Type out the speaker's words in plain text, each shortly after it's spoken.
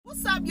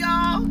What's up,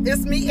 y'all?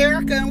 It's me,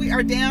 Erica, and we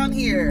are down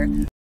here.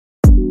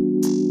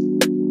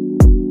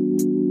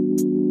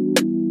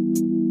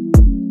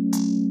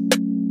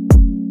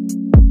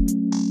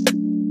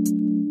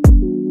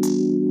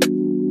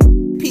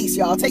 Peace,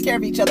 y'all. Take care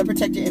of each other.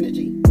 Protect your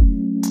energy.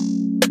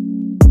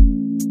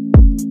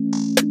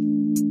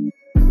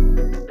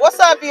 What's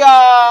up,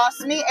 y'all?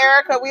 It's me,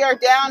 Erica. We are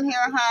down here,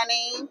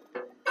 honey.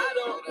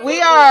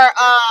 We are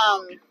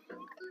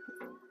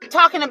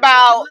talking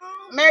about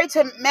Married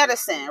to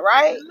Medicine,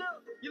 right?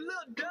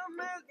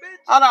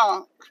 Hold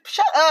on.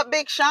 Shut up,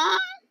 Big Sean.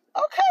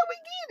 Okay, we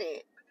get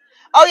it.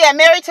 Oh, yeah,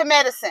 Married to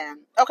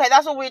Medicine. Okay,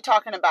 that's what we're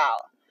talking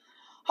about.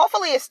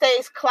 Hopefully it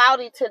stays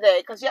cloudy today,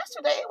 because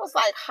yesterday it was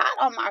like hot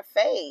on my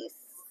face.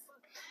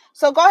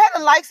 So go ahead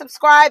and like,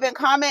 subscribe, and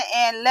comment,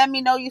 and let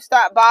me know you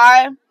stopped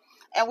by.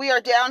 And we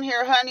are down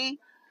here, honey.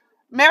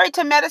 Married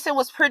to Medicine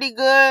was pretty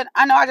good.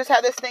 I know I just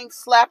had this thing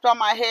slapped on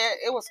my head.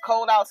 It was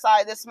cold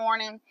outside this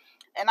morning,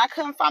 and I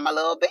couldn't find my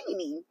little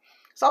beanie.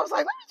 So I was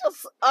like, let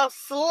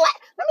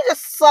me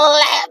just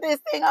slap this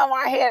thing on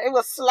my head. It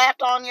was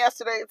slapped on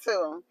yesterday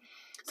too.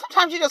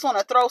 Sometimes you just want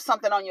to throw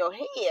something on your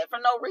head for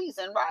no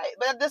reason, right?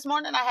 But this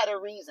morning I had a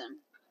reason.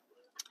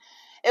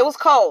 It was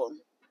cold.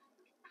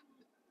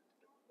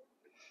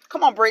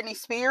 Come on, Britney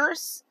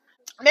Spears.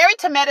 Married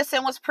to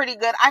Medicine was pretty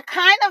good. I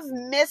kind of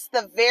missed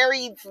the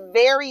very,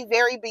 very,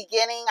 very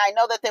beginning. I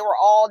know that they were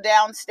all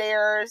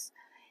downstairs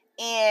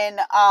in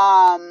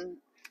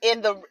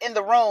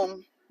the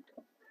room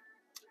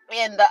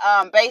in the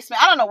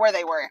basement. I don't know where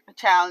they were,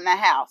 child, in that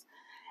house.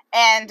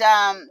 And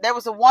there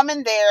was a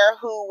woman there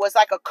who was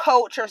like a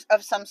coach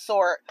of some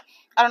sort.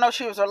 I don't know if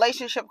she was a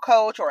relationship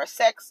coach or a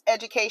sex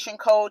education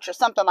coach or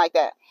something like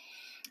that.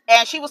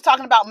 And she was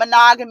talking about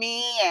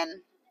monogamy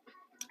and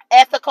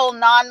ethical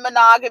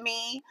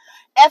non-monogamy.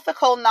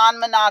 Ethical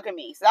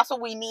non-monogamy. So that's what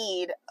we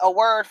need a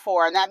word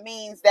for. And that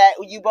means that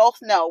you both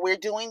know we're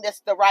doing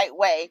this the right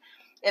way.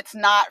 It's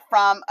not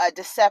from a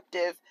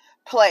deceptive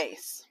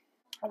place.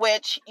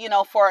 Which, you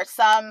know, for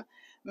some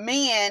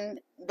men,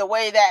 the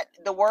way that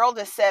the world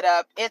is set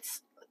up,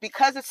 it's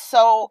because it's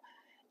so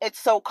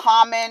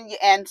common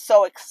and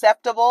so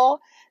acceptable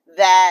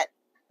that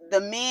the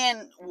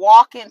men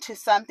walk into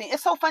something.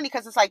 It's so funny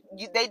because it's like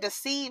they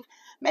deceive.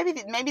 Maybe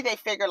they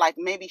figure like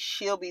maybe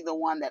she'll be the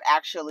one that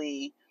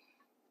actually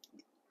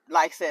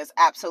like says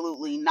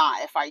absolutely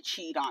not if I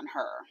cheat on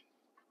her,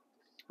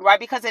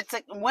 right? Because it's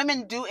like,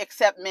 women do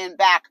accept men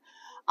back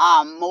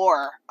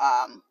more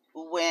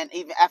when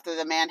even after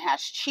the man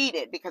has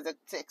cheated, because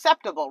it's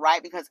acceptable,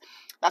 right? Because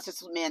that's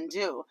just what men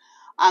do.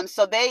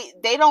 So they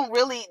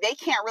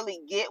can't really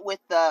get with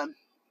the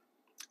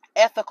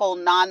ethical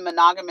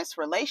non-monogamous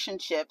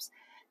relationships,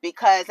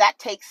 because that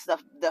takes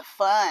the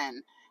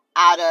fun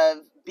out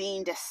of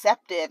being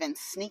deceptive and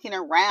sneaking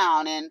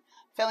around and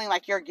feeling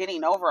like you're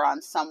getting over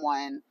on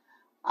someone.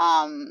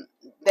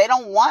 They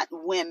don't want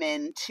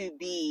women to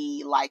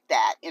be like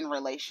that in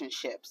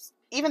relationships,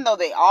 even though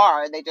they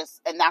are.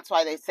 And that's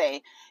why they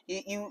say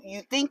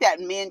you think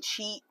that men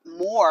cheat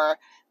more,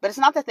 but it's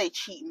not that they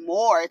cheat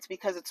more. It's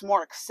because it's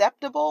more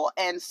acceptable,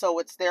 and so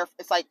it's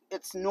like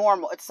it's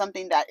normal. It's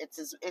something that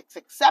it's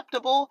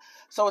acceptable,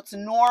 so it's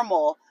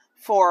normal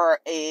for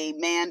a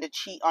man to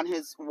cheat on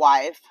his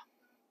wife,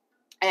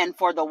 and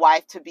for the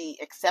wife to be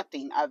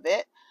accepting of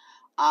it.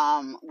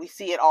 We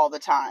see it all the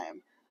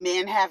time.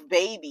 Men have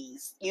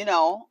babies,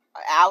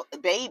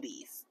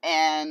 babies,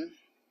 and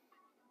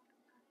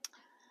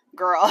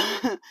girl,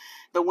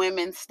 the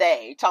women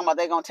stay talking about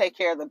they're gonna take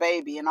care of the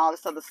baby and all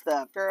this other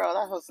stuff. Girl,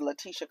 that was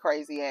Letitia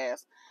crazy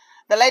ass.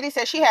 The lady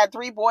said she had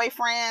 3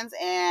 boyfriends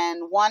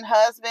and 1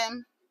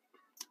 husband.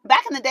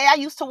 Back in the day, I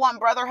used to want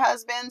brother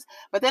husbands,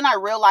 but then I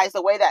realized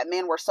the way that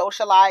men were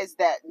socialized,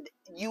 that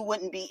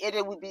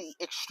it would be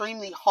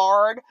extremely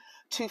hard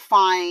to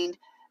find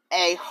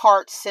a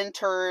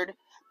heart-centered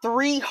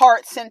 3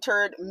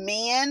 heart-centered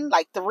men,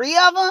 like 3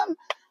 of them,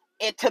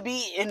 to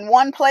be in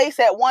one place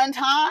at one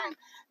time.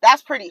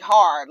 That's pretty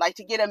hard. Like,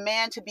 to get a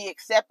man to be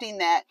accepting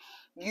that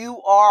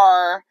you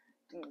are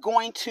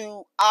going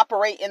to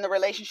operate in the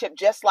relationship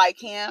just like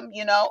him,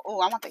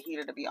 Oh, I want the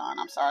heater to be on.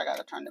 I'm sorry, I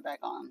gotta turn it back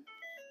on.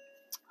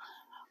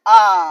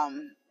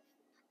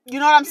 You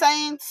know what I'm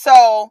saying?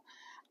 So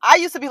I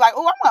used to be like,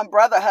 oh, I want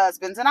brother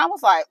husbands. And I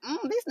was like,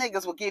 these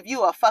niggas will give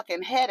you a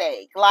fucking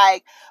headache.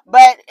 Like,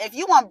 but if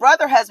you want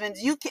brother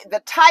husbands,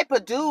 the type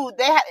of dude,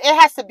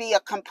 it has to be a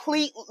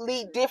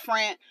completely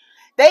different,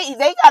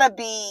 they gotta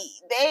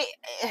be,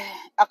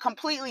 a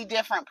completely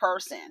different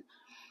person.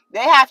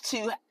 They have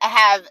to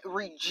have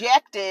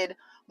rejected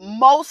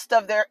most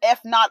of their, if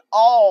not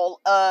all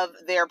of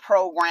their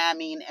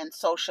programming and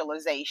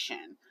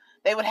socialization.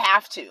 They would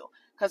have to.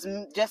 Because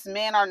just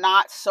men are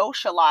not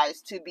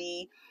socialized to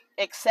be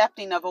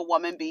accepting of a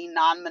woman being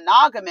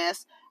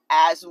non-monogamous,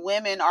 as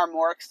women are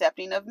more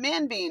accepting of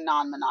men being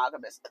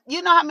non-monogamous.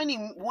 You know how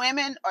many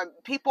women or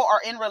people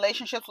are in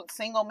relationships with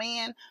single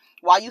men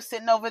while you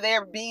sitting over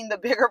there being the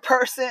bigger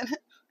person?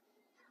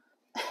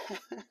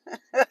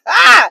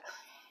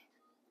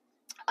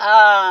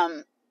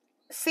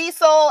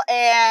 Cecil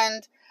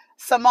and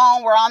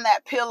Simone were on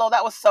that pillow.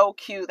 That was so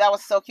cute. That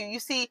was so cute. You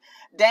see,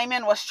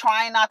 Damon was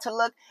trying not to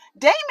look.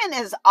 Damon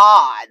is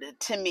odd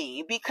to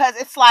me because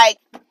it's like,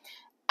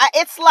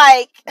 it's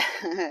like,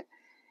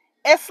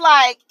 it's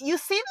like you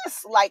see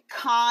this like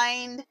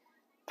kind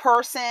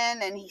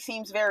person and he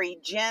seems very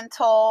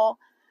gentle,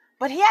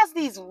 but he has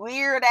these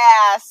weird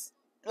ass,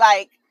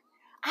 like,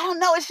 I don't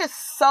know, it's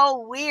just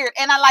so weird.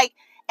 And I like,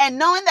 and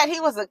knowing that he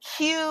was a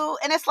Q,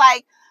 and it's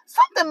like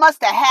something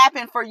must have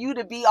happened for you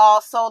to be all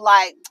so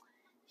like,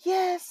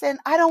 yes, and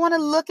I don't want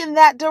to look in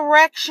that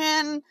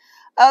direction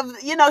of,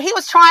 you know, he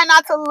was trying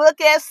not to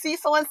look at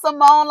Cecil and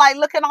Simone, like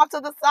looking off to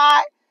the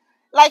side.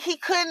 Like he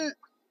couldn't,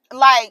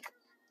 like,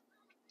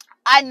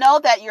 I know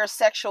that you're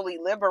sexually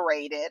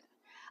liberated.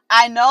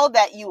 I know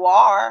that you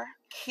are,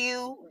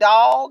 Q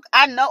dog.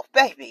 I know,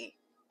 baby.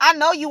 I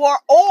know you are,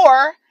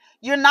 or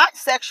you're not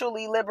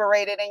sexually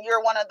liberated and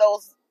you're one of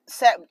those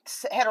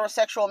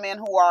heterosexual men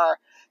who are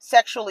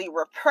sexually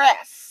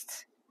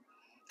repressed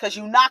because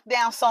you knocked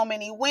down so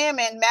many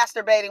women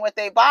masturbating with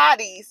their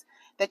bodies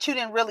that you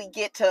didn't really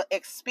get to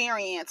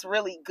experience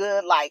really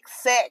good like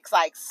sex,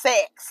 like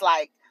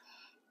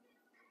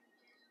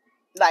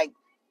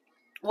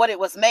what it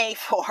was made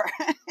for.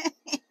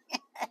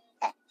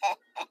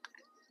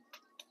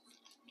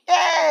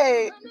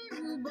 Hey,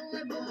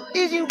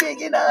 is you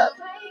picking up?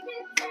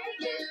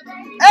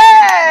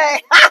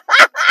 Hey,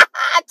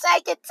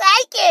 take it.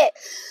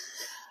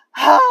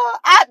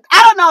 I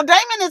don't know.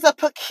 Damon is a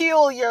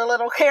peculiar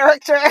little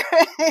character.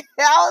 I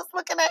was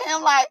looking at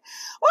him like,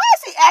 why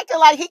is he acting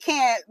like he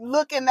can't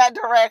look in that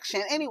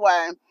direction?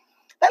 Anyway,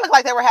 they look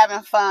like they were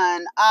having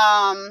fun.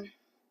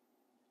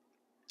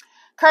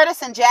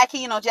 Curtis and Jackie,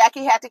 you know,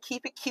 Jackie had to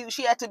keep it cute.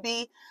 She had to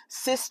be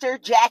Sister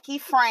Jackie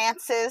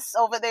Francis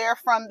over there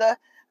from the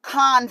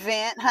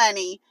convent,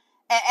 honey,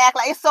 and act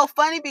like, it's so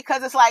funny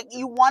because it's like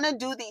you want to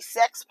do these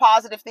sex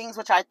positive things,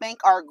 which I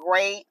think are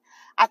great.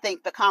 I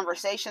think the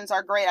conversations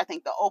are great. I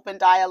think the open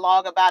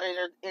dialogue about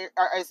it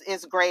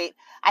is great.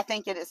 I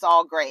think it is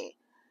all great.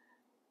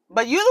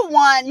 But you're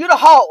the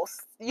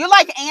host. You're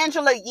like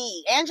Angela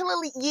Yee. Angela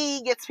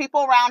Yee gets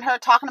people around her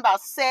talking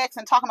about sex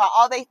and talking about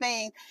all they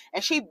things,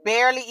 and she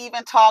barely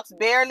even talks,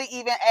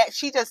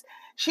 she just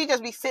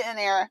be sitting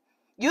there.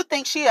 You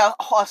think she a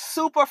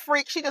super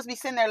freak? She just be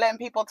sitting there letting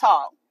people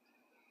talk.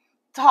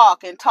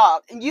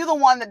 And you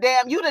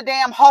the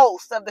damn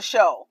host of the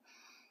show,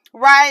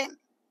 right?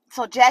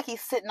 So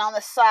Jackie's sitting on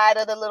the side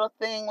of the little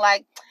thing,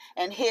 like,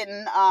 and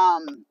hitting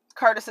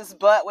Curtis's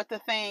butt with the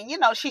thing. You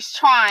know, she's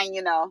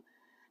trying,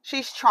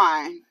 She's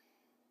trying.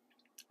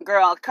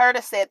 Girl,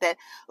 Curtis said that,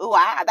 ooh,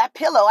 that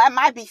pillow, that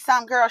might be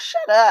some. Girl,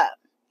 shut up.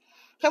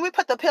 Can we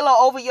put the pillow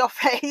over your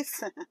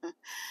face?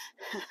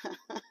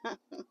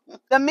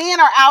 The men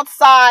are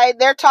outside.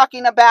 They're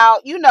talking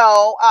about, doing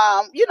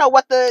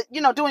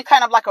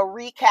kind of like a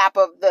recap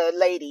of the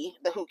lady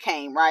who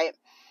came, right?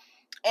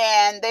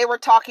 And they were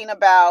talking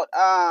about,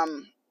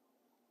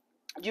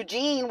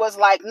 Eugene was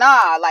like,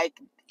 nah, like,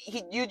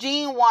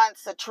 Eugene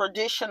wants a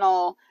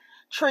traditional,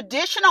 I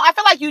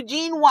feel like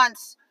Eugene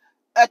wants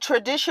a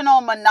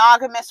traditional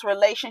monogamous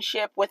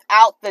relationship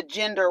without the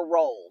gender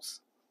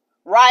roles,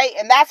 right?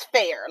 And that's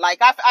fair.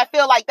 Like, I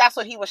feel like that's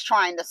what he was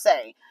trying to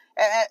say.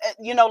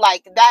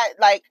 Like that,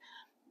 like,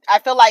 I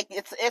feel like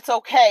it's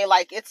okay.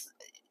 Like,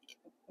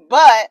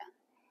 but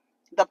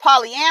the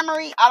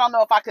polyamory, I don't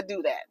know if I could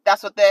do that.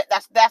 That's what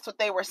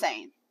they were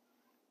saying.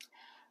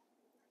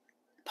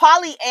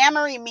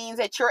 Polyamory means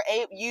that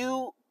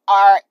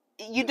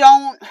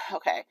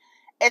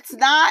it's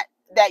not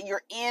that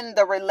you're in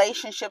the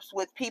relationships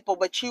with people,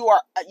 but you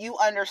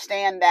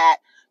understand that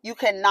you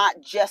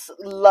cannot just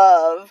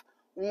love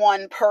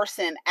one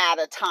person at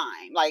a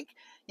time. Like,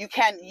 you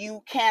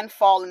can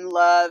fall in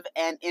love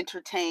and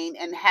entertain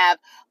and have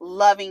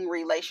loving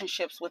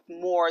relationships with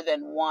more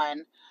than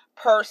one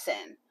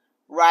person,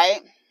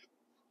 right?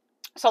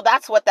 So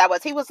that's what that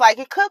was. He was like,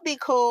 it could be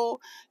cool,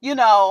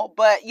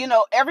 but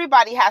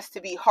everybody has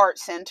to be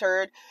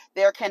heart-centered.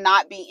 There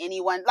cannot be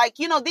anyone like,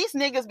 these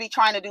niggas be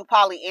trying to do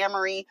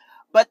polyamory,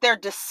 but they're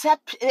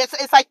deceptive.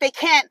 It's like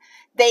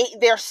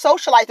they're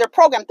socialized, they're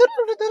programmed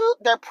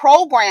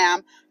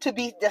to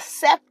be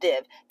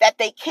deceptive, that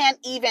they can't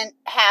even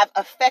have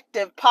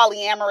effective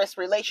polyamorous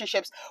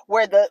relationships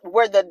where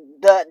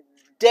the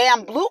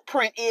damn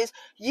blueprint is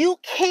you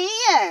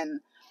can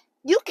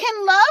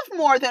love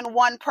more than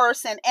one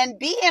person and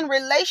be in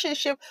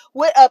relationship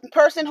with a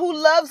person who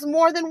loves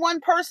more than one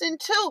person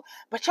too.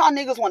 But y'all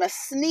niggas want to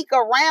sneak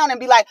around and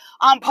be like,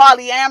 I'm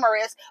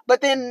polyamorous,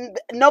 but then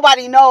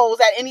nobody knows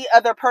that any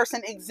other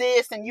person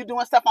exists, and you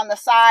doing stuff on the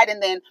side,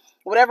 and then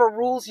whatever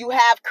rules you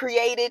have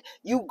created,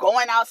 you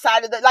going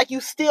outside of like,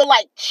 you still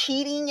like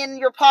cheating in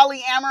your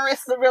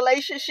polyamorous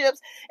relationships.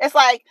 It's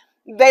like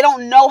they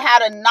don't know how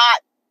to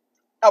not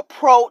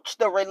approach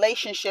the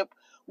relationship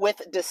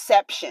with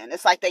deception.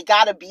 It's like they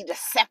got to be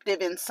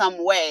deceptive in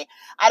some way.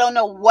 I don't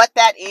know what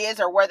that is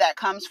or where that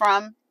comes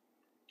from,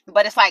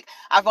 But it's like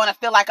I'm going to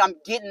feel like I'm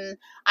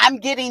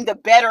getting the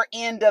better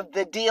end of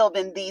the deal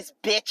than these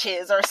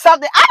bitches or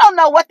something. I don't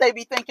know what they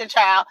be thinking,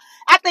 child.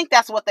 I think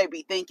that's what they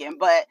be thinking,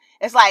 but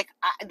it's like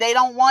they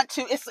don't want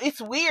to. It's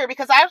weird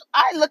because I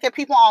look at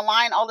people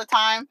online all the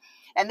time,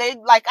 and they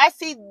like I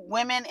see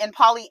women in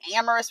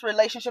polyamorous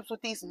relationships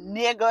with these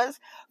niggas.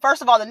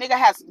 First of all, the nigga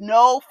has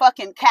no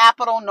fucking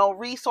capital, no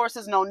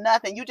resources, no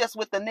nothing. You just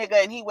with the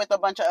nigga and he with a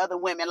bunch of other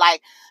women.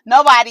 Like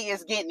nobody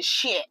is getting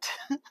shit.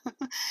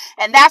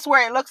 And that's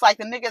where it looks like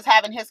the nigga's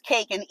having his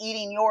cake and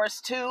eating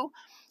yours too.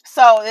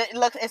 So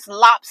it's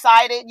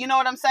lopsided. You know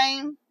what I'm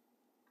saying?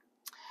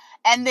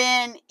 And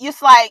then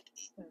it's like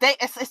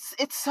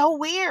it's so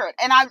weird.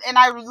 And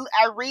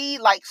I read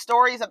like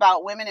stories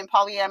about women in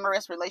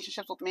polyamorous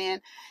relationships with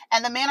men,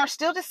 and the men are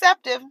still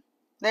deceptive.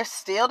 They're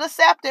still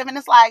deceptive, and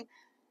it's like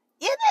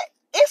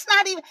it's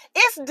not even.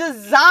 It's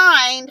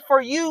designed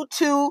for you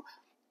to.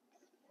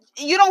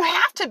 You don't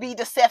have to be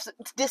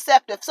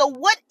deceptive. So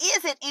what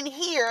is it in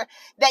here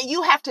that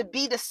you have to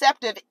be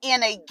deceptive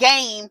in a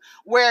game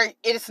where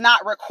it is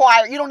not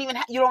required? You don't even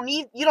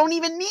need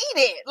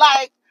it.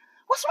 Like,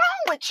 what's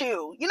wrong with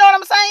you? You know what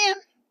I'm saying?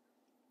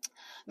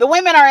 The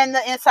women are in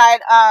the inside.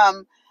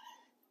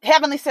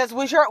 Heavenly says,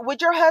 would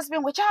your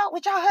husband, would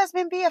your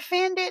husband be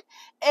offended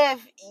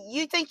if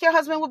you think your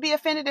husband would be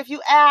offended if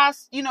you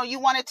asked, you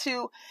wanted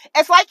to?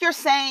 It's like you're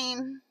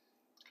saying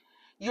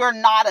you're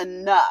not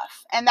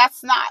enough. And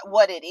that's not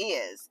what it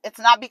is. It's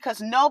not,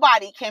 because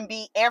nobody can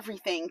be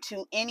everything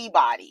to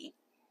anybody.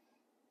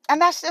 And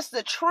that's just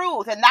the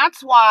truth. And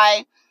that's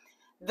why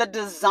the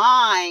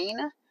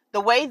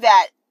way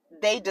that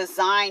they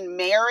design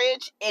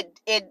marriage, it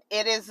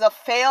is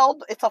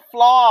it's a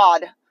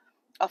flawed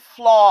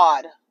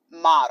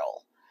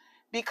model,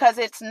 because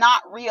it's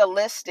not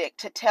realistic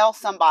to tell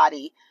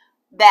somebody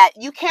that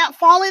you can't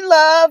fall in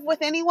love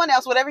with anyone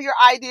else. Whatever your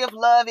idea of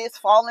love is,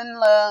 fall in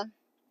love.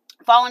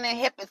 Falling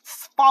and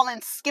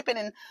falling, skipping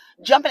and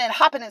jumping and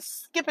hopping and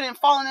skipping and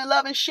falling in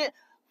love and shit.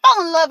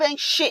 Falling in love ain't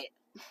shit.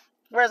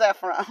 Where's that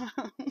from?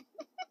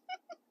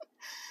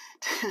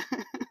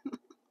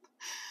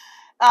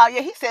 Yeah,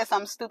 he said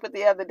something stupid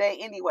the other day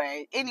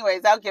anyway.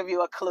 Anyways, I'll give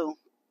you a clue.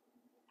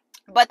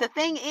 But the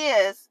thing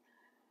is,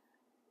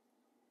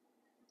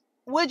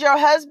 would your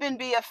husband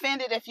be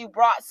offended if you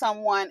brought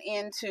someone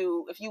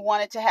if you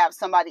wanted to have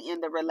somebody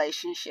in the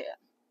relationship?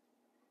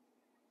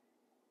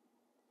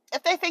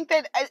 If they think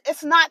that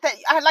it's not that,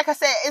 like I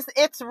said,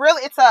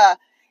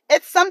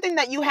 it's something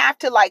that you have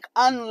to like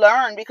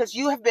unlearn, because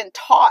you have been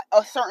taught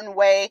a certain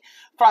way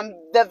from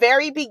the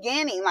very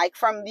beginning. Like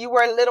from you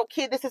were a little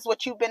kid, this is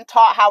what you've been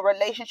taught, how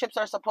relationships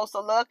are supposed to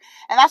look.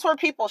 And that's where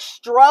people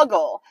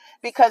struggle,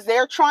 because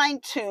they're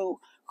trying to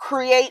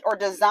create or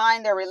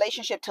design their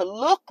relationship to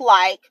look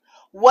like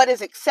what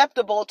is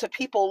acceptable to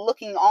people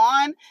looking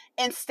on,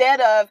 instead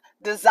of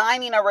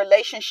designing a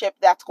relationship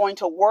that's going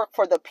to work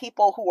for the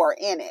people who are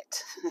in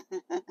it.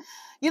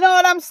 You know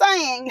what I'm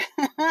saying?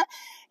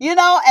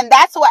 And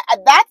that's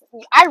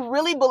I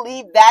really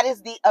believe that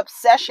is the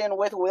obsession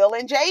with Will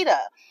and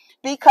Jada,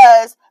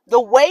 because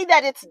the way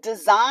that it's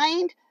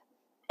designed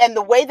and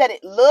the way that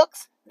it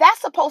looks,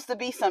 that's supposed to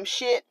be some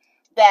shit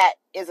that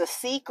is a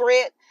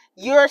secret.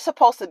 You're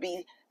supposed to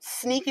be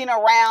sneaking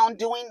around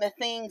doing the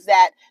things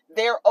that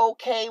they're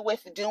okay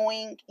with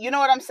doing. You know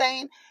what I'm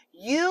saying?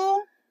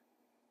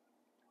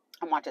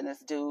 I'm watching this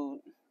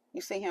dude.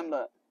 You see him,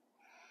 look,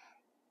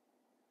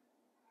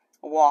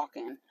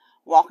 walking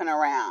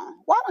around.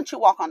 Why don't you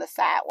walk on the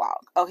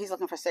sidewalk? Oh, he's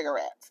looking for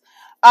cigarettes.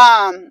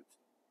 What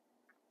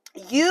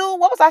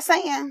was I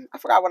saying? I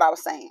forgot what I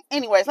was saying.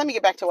 Anyways, let me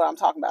get back to what I'm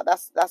talking about.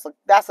 That's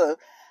a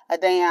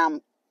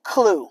damn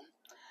clue.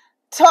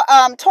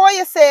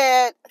 Toya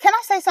said, can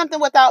I say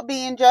something without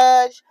being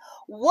judged?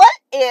 What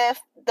if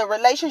the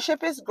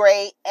relationship is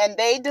great and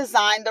they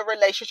design the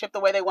relationship the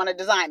way they want to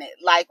design it,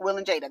 like Will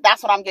and Jada?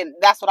 That's what I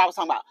was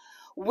talking about.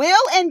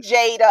 Will and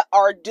Jada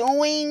are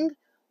doing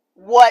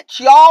what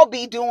y'all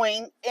be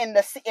doing in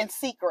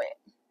secret,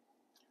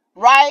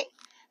 right?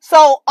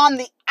 So on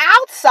the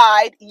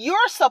outside,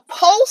 you're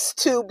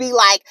supposed to be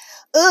like,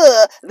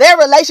 their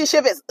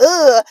relationship is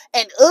and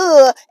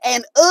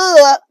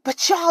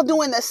but y'all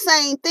doing the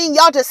same thing.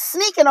 Y'all just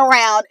sneaking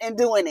around and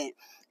doing it,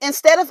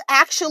 instead of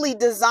actually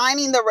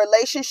designing the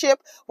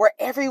relationship where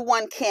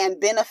everyone can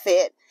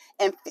benefit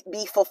and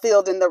be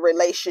fulfilled in the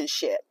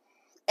relationship.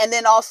 And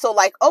then also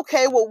like,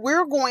 okay, well,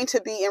 we're going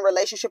to be in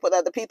relationship with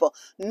other people.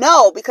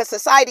 No, because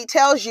society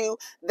tells you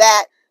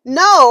that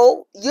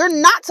no, you're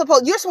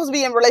supposed to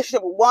be in a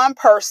relationship with one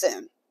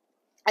person.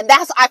 And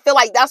I feel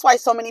like that's why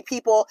so many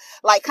people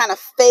like kind of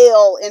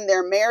fail in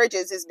their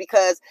marriages, is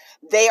because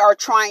they are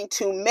trying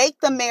to make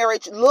the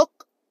marriage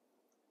look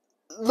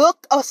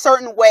a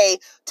certain way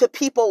to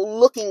people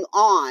looking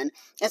on,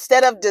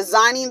 instead of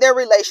designing their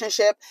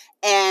relationship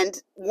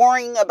and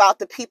worrying about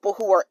the people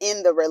who are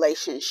in the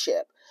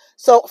relationship.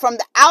 So from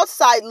the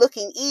outside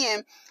looking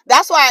in,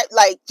 that's why,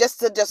 like,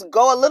 just to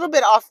go a little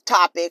bit off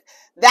topic,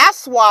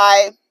 that's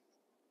why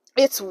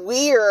it's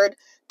weird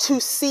to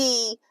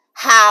see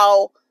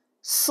how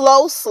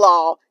Slow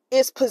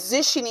is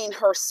positioning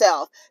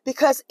herself,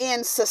 because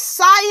in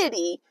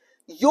society,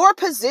 your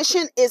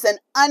position is an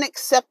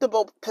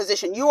unacceptable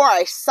position. You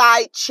are a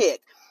side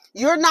chick.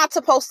 You're not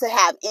supposed to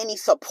have any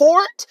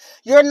support.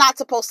 You're not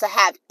supposed to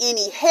have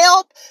any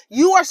help.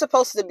 You are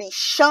supposed to be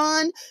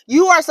shunned.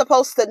 You are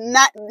supposed to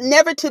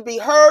never to be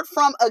heard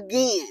from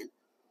again.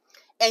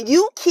 And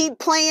you keep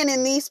playing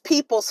in these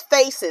people's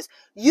faces.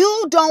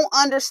 You don't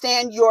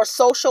understand your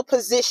social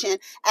position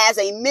as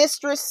a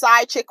mistress,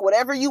 side chick,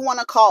 whatever you want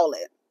to call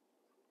it,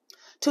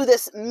 to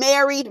this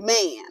married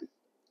man.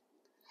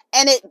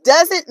 And it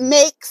doesn't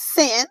make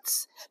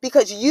sense,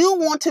 because you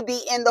want to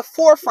be in the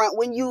forefront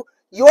when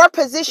your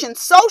position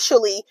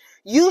socially,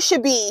 you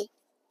should be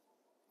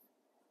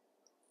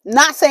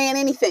not saying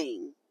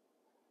anything.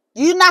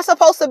 You're not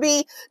supposed to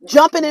be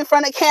jumping in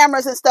front of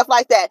cameras and stuff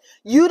like that.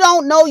 You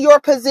don't know your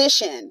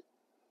position.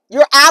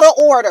 You're out of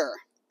order.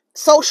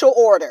 Social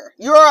order.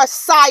 You're a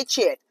side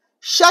chick.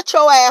 Shut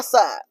your ass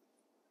up.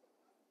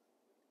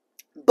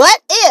 But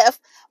if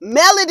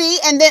Melody,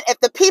 and then if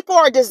the people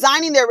are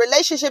designing their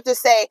relationship to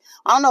say,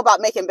 I don't know about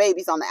making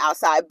babies on the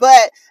outside,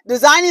 but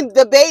designing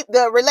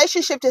the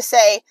relationship to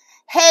say,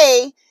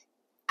 hey,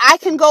 I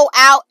can go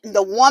out, and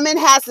the woman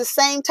has the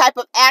same type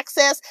of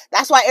access.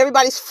 That's why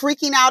everybody's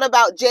freaking out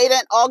about Jada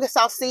and August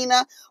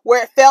Alsina,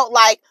 where it felt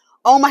like,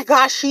 oh my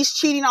gosh, she's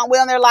cheating on Will.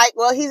 And they're like,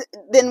 well,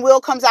 then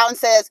Will comes out and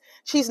says,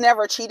 she's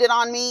never cheated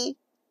on me.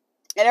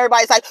 And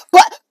everybody's like,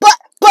 but.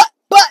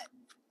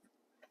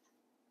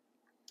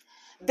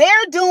 They're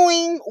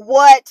doing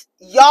what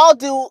y'all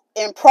do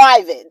in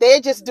private. They're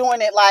just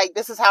doing it like,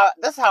 this is how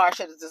our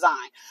shit is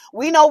designed.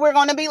 We know we're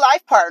going to be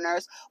life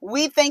partners.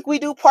 We think we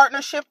do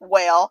partnership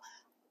well.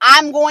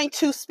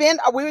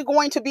 we're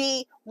going to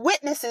be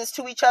witnesses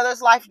to each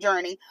other's life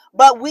journey,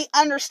 but we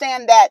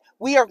understand that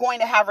we are going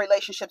to have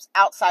relationships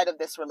outside of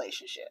this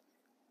relationship.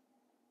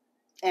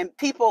 And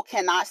people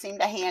cannot seem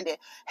to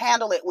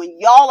handle it when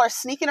y'all are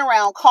sneaking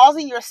around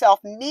causing yourself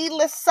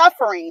needless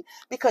suffering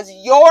because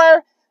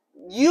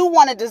you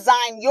want to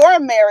design your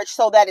marriage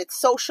so that it's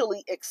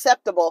socially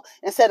acceptable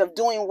instead of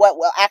doing what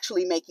will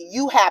actually make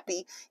you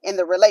happy in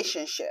the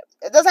relationship.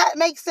 Does that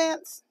make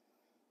sense?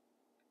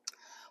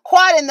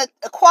 Quad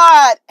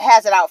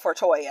has it out for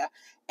Toya.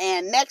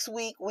 And next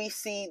week we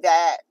see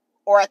that,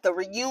 or at the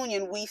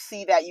reunion, we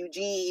see that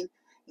Eugene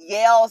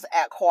yells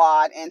at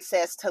Quad and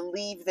says to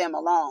leave them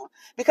alone.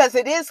 Because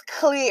it is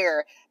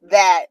clear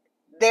that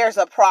there's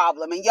a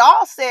problem. And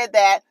y'all said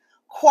that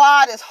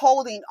Quad is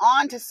holding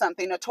on to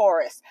something, a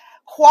Taurus.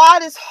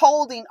 Quad is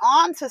holding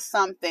on to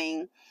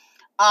something,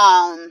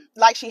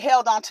 like she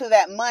held on to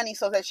that money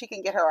so that she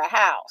can get her a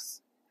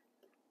house.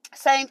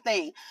 Same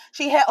thing.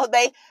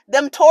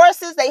 Them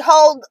Tauruses, they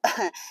hold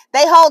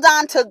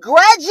on to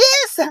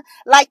grudges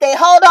like they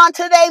hold on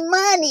to their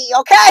money,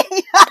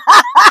 okay?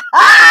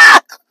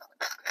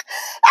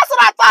 That's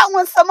what I thought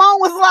when Simone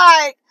was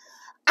like,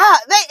 and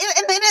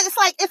it's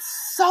like,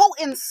 it's so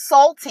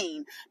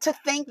insulting to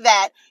think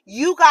that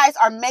you guys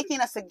are making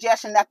a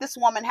suggestion that this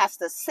woman has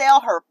to sell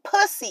her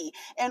pussy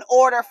in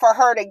order for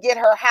her to get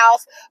her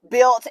house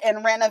built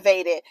and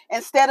renovated,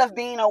 instead of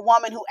being a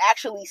woman who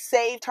actually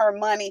saved her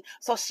money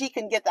so she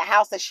can get the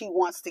house that she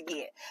wants to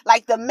get.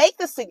 Like, to make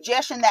the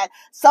suggestion that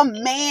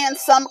some man,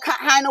 some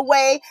kind of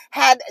way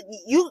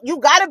you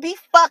gotta be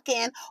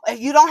fucking if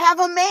you don't have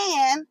a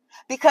man.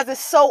 Because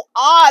it's so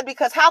odd,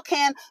 because how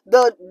can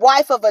the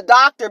wife of a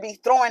doctor be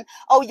throwing,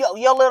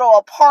 your little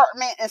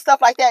apartment and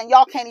stuff like that, and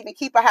y'all can't even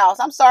keep a house?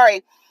 I'm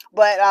sorry,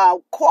 but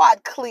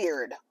Quad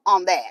cleared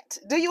on that.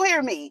 Do you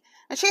hear me?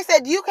 And she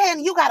said, you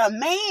got a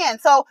man.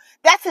 So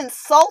that's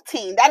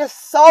insulting. That is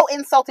so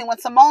insulting. When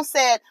Simone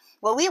said,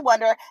 well, we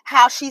wonder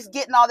how she's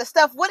getting all this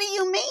stuff. What do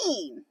you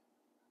mean?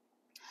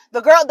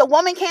 The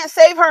woman can't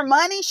save her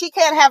money. She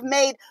can't have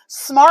made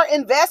smart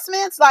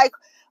investments. Like,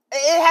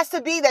 it has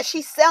to be that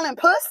she's selling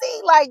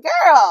pussy. Like,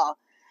 girl,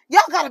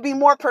 y'all got to be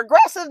more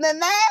progressive than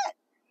that.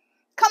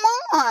 Come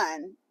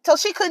on. So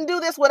she couldn't do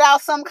this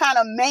without some kind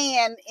of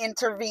man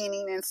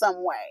intervening in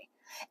some way.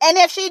 And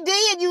if she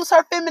did use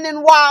her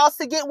feminine wiles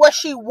to get what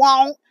she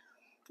wants,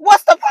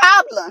 what's the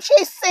problem?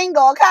 She's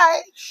single, okay?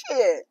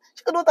 Shit.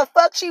 She can do what the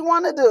fuck she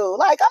want to do.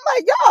 Like, I'm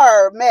like, y'all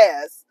are a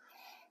mess.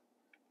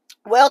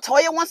 Well,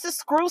 Toya wants to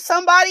screw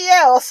somebody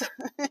else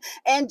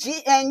and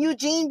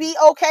Eugene be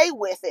okay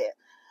with it.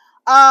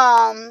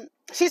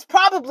 She's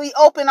probably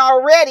open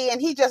already and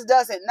he just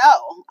doesn't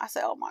know. I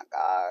said, oh my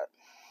God,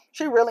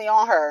 she really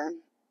on her.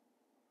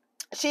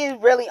 She's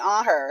really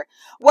on her.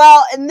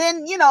 Well, and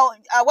then,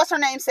 what's her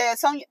name said?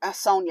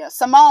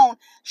 Simone,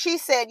 she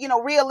said,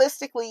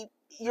 realistically,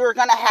 you're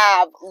going to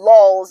have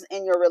lulls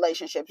in your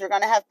relationships. You're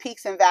going to have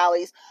peaks and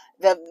valleys.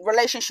 The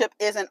relationship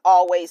isn't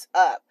always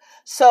up.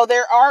 So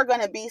there are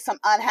going to be some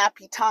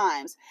unhappy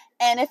times.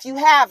 And if you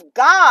have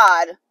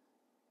God,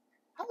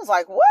 I was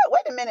like, what?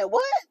 Wait a minute,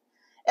 what?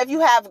 If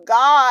you have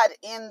God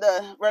in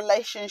the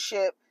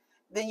relationship,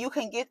 then you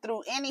can get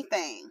through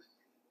anything.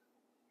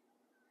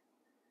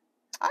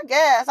 I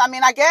guess. I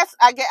mean, I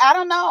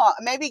don't know.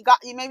 Maybe God,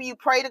 maybe you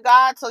pray to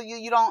God so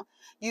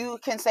you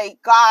can say,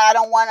 God, I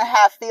don't want to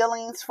have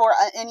feelings for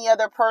any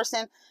other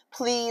person.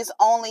 Please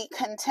only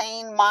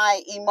contain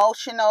my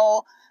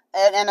emotional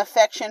and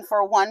affection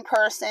for one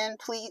person.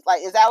 Please,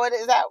 like, is that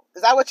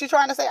what you're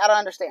trying to say? I don't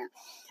understand.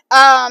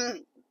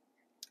 Um,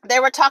 they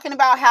were talking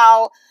about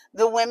how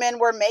the women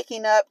were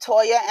making up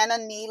Toya and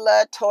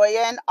Anila,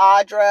 Toya and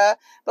Audra,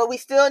 but we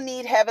still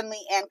need Heavenly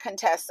and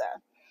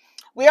Contessa.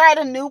 We are at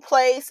a new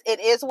place. It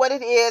is what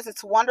it is.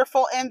 It's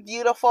wonderful and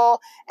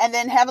beautiful. And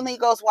then Heavenly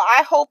goes, well,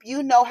 I hope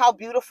you know how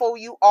beautiful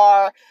you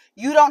are.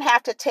 You don't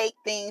have to take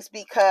things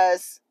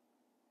because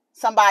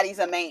somebody's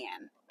a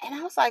man. And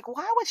I was like,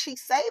 why would she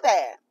say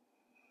that?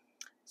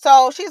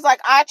 So she's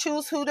like, I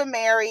choose who to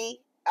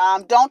marry.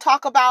 Don't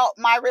talk about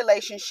my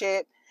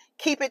relationship.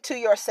 Keep it to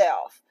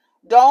yourself.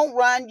 Don't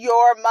run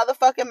your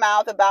motherfucking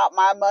mouth about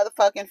my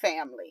motherfucking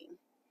family.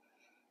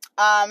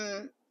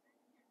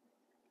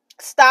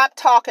 Stop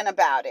talking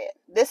about it.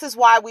 This is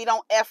why we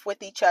don't F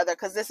with each other,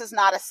 because this is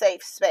not a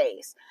safe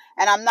space.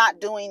 And I'm not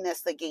doing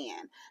this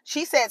again.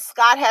 She said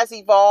Scott has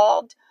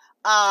evolved.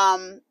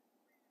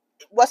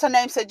 What's her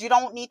name said, you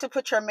don't need to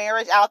put your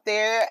marriage out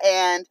there.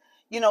 And,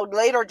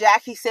 later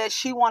Jackie said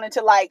she wanted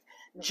to like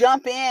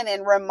jump in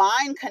and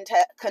remind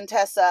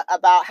Contessa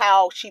about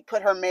how she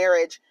put her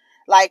marriage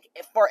like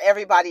for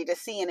everybody to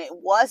see. And it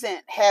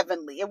wasn't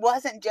heavenly. It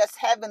wasn't just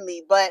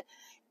heavenly, but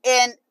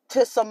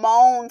to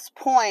Simone's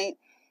point,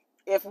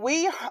 if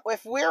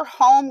we're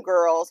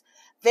homegirls,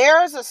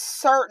 there's a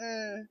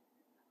certain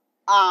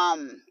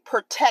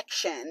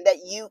protection that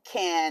you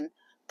can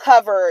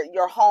cover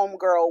your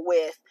homegirl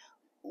with,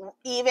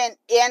 even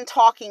in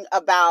talking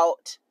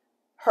about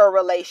her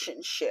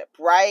relationship,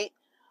 right?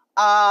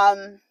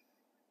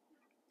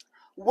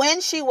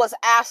 When she was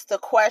asked the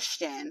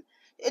question,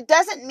 it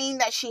doesn't mean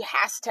that she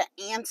has to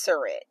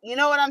answer it. You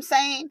know what I'm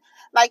saying?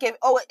 Like,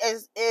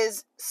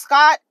 is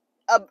Scott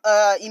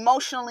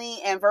emotionally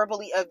and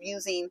verbally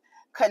abusing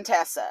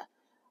Contessa?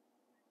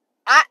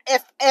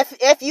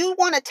 If you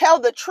want to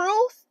tell the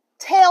truth,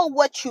 tell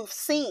what you've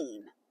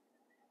seen,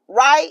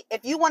 right?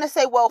 If you want to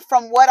say, well,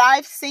 from what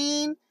I've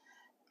seen,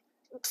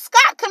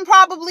 Scott can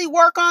probably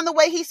work on the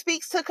way he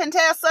speaks to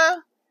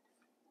Contessa.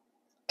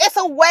 It's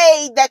a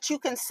way that you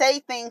can say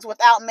things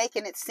without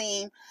making it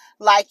seem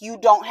like you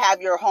don't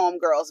have your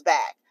homegirls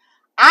back.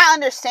 I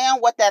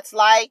understand what that's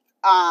like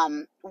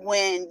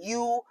when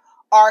you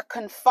are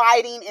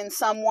confiding in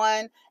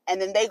someone and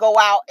then they go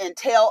out and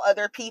tell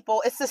other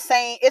people. It's the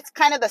same. It's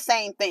kind of the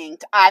same thing,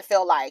 I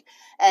feel like.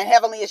 And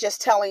Heavenly is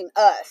just telling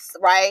us,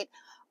 right?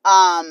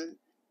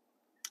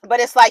 But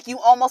it's like you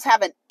almost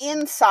have an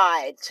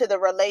inside to the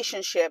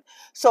relationship.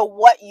 So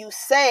what you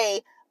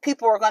say,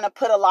 people are going to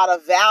put a lot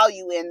of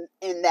value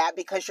in that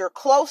because you're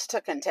close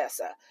to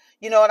Contessa.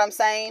 You know what I'm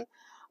saying?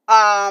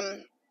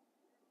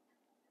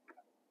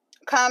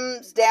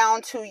 Comes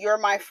down to you're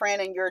my friend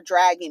and you're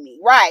dragging me.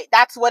 Right.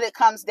 That's what it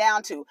comes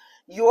down to.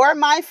 You're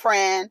my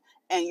friend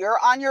and you're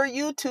on your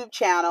YouTube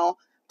channel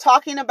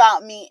talking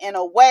about me in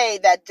a way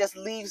that just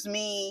leaves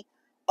me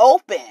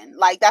open.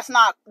 Like, that's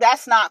not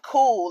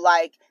cool.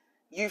 Like,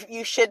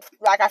 you should,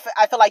 like, I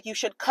feel like you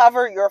should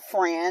cover your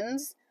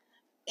friends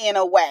in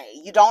a way.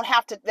 You don't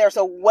have to, there's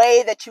a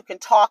way that you can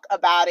talk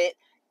about it,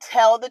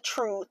 tell the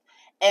truth,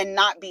 and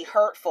not be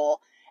hurtful,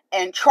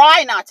 and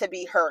try not to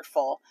be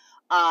hurtful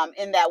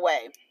in that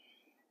way.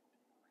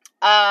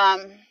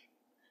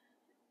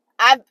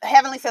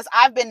 Heavenly says,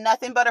 I've been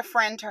nothing but a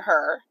friend to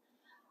her.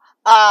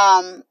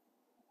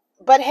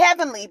 But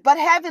heavenly.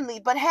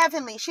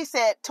 She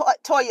said,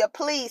 Toya,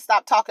 please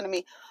stop talking to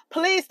me.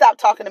 Please stop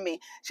talking to me.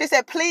 She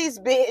said, please,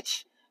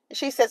 bitch.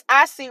 She says,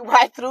 I see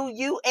right through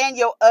you and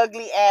your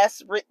ugly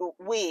ass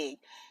wig.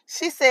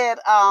 She said,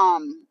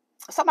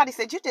 somebody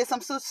said, you did some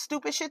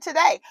stupid shit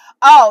today.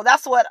 Oh,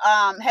 that's what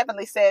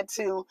Heavenly said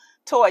to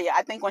Toya,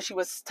 I think when she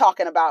was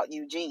talking about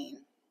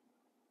Eugene.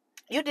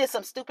 You did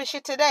some stupid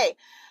shit today.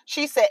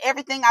 She said,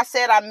 everything I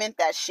said, I meant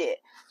that shit.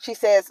 She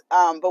says,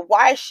 but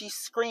why is she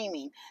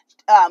screaming?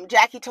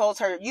 Jackie told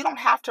her, you don't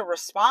have to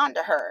respond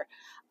to her.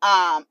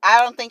 I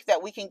don't think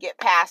that we can get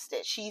past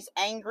it. She's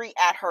angry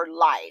at her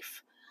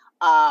life.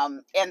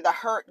 And the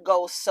hurt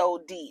goes so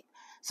deep.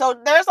 So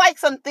there's like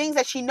some things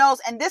that she knows.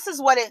 And this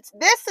is what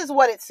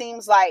it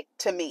seems like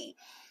to me.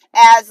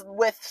 As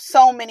with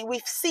so many,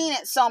 we've seen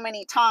it so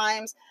many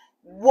times.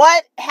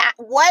 What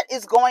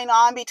is going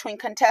on between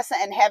Contessa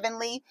and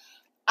Heavenly?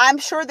 I'm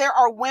sure there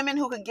are women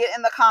who could get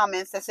in the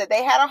comments that said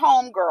they had a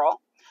homegirl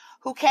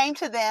who came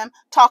to them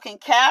talking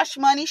cash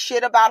money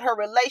shit about her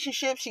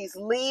relationship. She's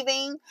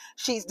leaving.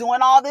 She's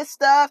doing all this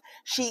stuff.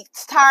 She's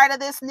tired of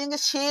this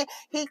nigga shit.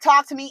 He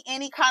talked to me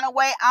any kind of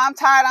way. I'm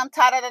tired.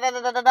 Da, da, da,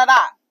 da, da, da, da.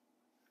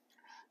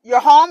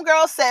 Your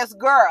homegirl says,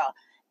 girl,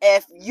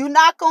 if you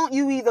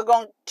either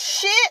gonna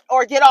shit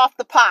or get off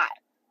the pot.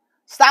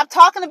 Stop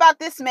talking about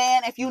this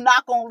man if you're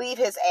not going to leave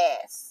his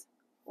ass,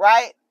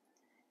 right?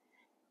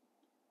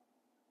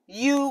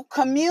 You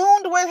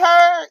communed with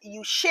her,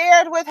 you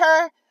shared with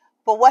her,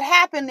 but what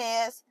happened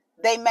is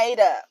they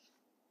made up.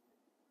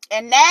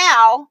 And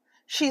now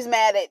she's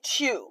mad at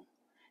you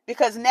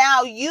because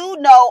now you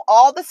know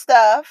all the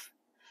stuff.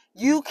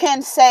 You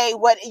can say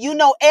what you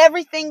know,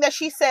 everything that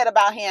she said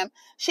about him.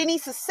 She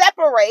needs to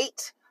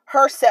separate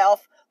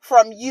herself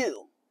from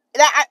you.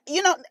 That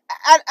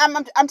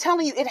I'm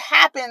telling you, it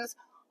happens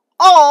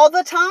all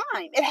the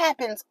time. It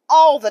happens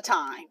all the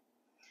time.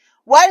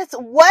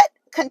 What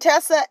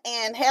Contessa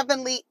and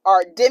Heavenly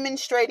are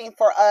demonstrating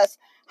for us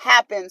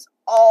happens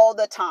all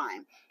the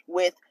time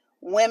with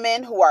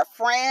women who are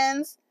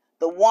friends.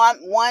 The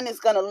one is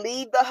going to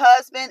leave the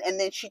husband, and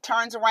then she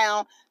turns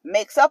around,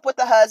 makes up with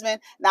the husband.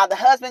 Now the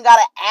husband got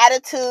an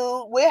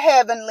attitude with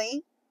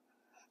Heavenly,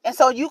 and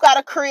so you got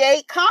to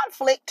create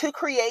conflict to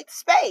create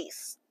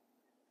space.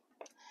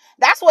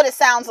 That's what it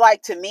sounds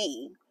like to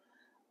me.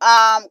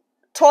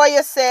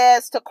 Toya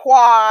says to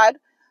Quad,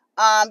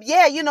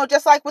 yeah,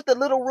 just like with the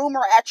little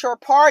rumor at your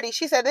party,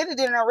 she said it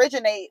didn't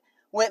originate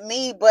with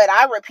me, but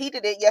I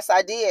repeated it. Yes,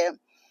 I did.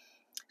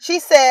 She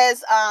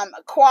says,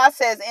 Quad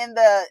says in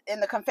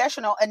the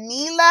confessional,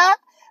 Anila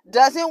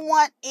doesn't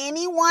want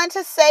anyone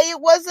to say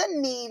it was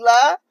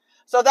Anila.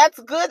 So that's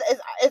good.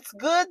 It's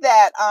good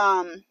that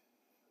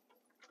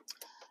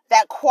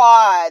that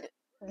Quad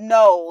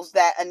knows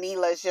that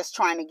Anila is just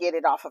trying to get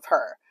it off of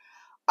her.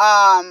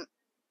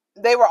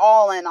 They were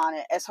all in on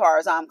it as far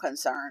as I'm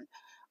concerned.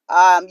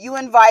 You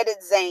invited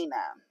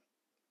Zaina.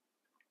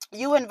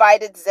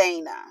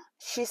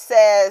 She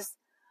says,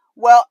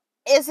 well,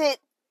 is it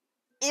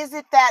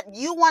that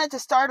you wanted to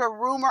start a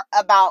rumor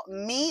about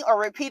me or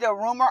repeat a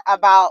rumor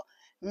about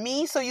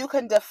me so you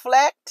can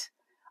deflect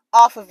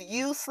off of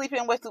you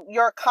sleeping with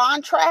your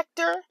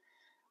contractor?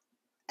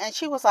 And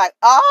she was like,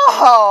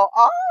 oh,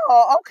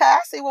 okay,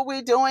 I see what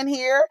we're doing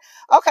here.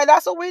 Okay,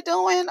 that's what we're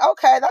doing.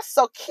 Okay, that's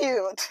so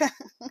cute.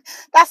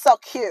 That's so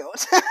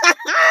cute.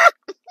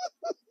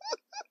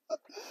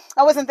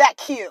 Oh, wasn't that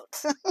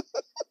cute?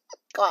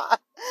 Quad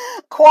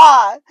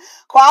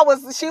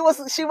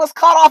was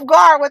caught off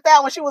guard with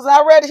that when she was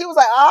not ready. She was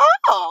like,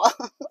 oh,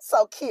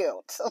 so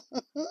cute.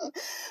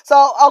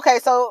 So, okay,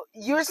 so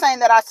you're saying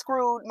that I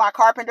screwed my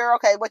carpenter.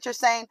 Okay, what you're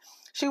saying,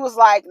 she was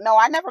like, no,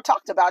 I never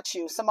talked about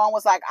you. Simone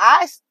was like,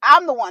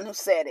 I'm the one who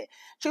said it.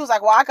 She was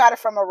like, well, I got it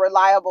from a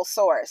reliable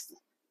source.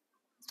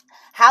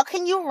 How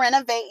can you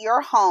renovate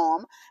your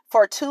home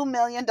for $2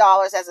 million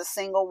as a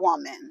single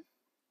woman?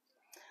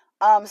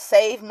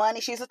 Save money.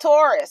 She's a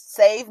tourist.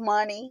 Save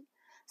money.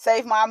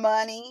 Save my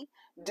money.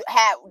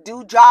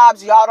 Do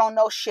jobs y'all don't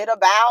know shit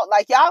about.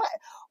 Like, y'all,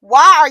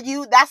 why are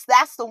you?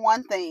 That's the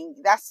one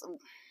thing.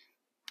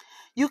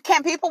 You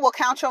can't. People will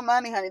count your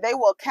money, honey. They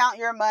will count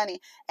your money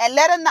and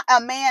let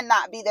a man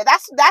not be there.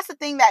 That's the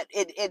thing that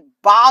it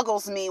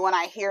boggles me when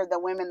I hear the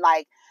women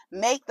like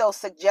make those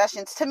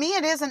suggestions. To me,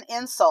 it is an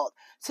insult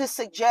to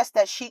suggest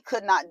that she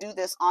could not do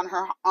this on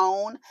her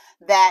own,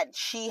 that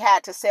she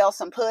had to sell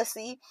some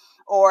pussy,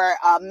 or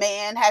a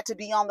man had to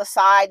be on the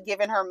side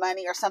giving her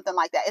money or something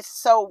like that. It's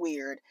so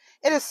weird.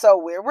 It is so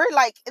weird. We're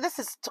like,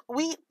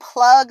 we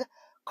plug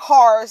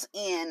cars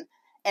in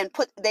and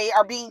they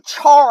are being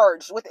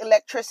charged with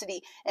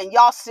electricity, and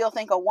y'all still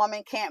think a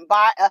woman can't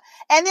buy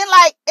and then,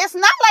 like, it's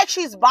not like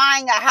she's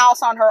buying a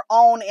house on her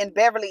own in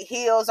Beverly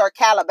Hills or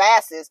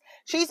Calabasas.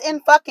 She's in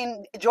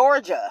fucking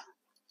Georgia.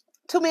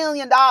 $2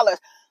 million.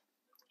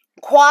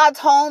 Quad's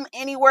home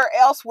anywhere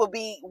else will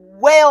be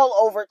well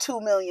over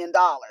 $2 million.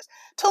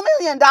 $2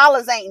 million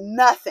ain't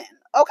nothing.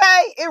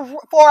 Okay?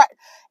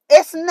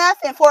 It's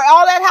nothing. For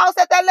all that house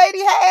that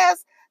lady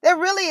has, there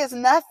really is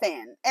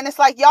nothing. And it's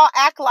like, y'all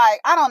act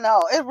like, I don't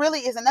know, it really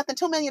isn't nothing.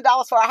 $2 million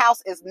for a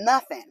house is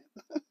nothing.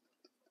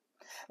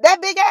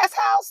 That big ass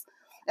house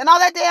and all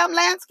that damn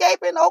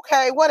landscaping,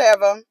 okay,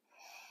 whatever.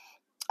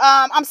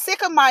 I'm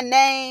sick of my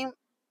name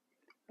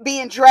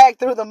being dragged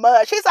through the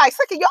mud. She's like,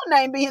 sick of your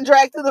name being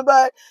dragged through the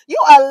mud. You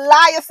a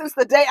liar since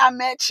the day I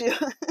met you.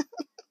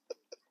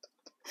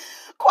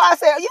 Quad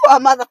said, you a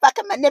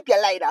motherfucking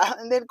manipulator.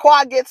 And then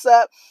Quad gets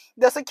up.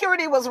 The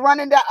security was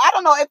running down. I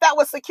don't know if that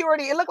was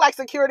security. It looked like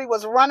security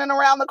was running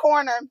around the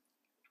corner.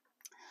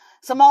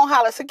 Simone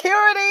holler,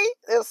 security?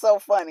 It was so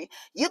funny.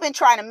 You've been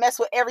trying to mess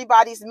with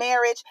everybody's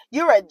marriage.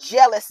 You're a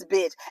jealous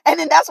bitch. And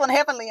then that's when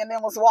Heavenly and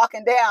them was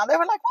walking down. They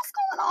were like, what's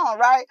going on,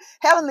 right?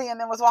 Heavenly and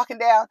them was walking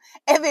down.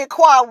 And then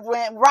Quad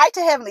went right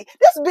to Heavenly.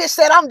 This bitch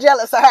said I'm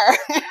jealous of her.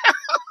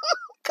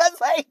 Because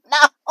they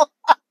know.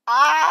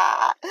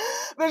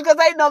 Because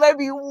they know they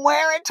be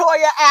wearing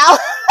Toya out.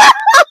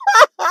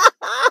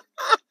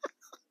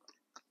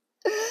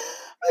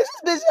 This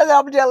bitch said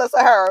I'm jealous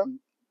of her.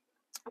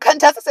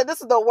 Contessa said,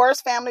 this is the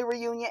worst family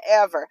reunion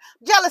ever.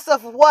 Jealous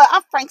of what?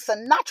 I'm Frank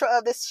Sinatra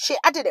of this shit.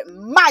 I did it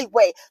my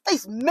way.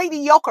 These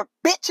mediocre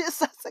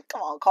bitches. I said,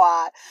 come on,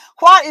 Quad.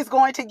 Quad is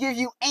going to give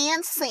you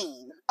and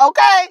scene.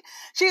 Okay?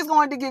 She's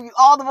going to give you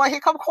all the voice.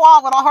 Here come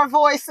Quad with all her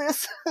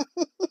voices.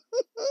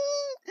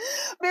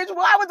 Bitch,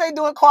 why was they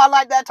doing Quad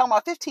like that? Talking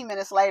about 15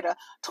 minutes later,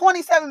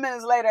 27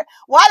 minutes later.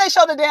 Why they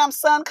show the damn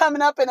sun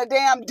coming up and a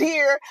damn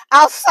deer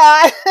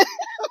outside?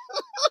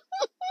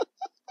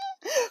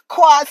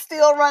 Quad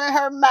still running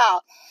her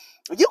mouth.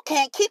 You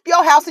can't keep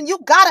your house and you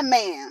got a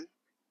man.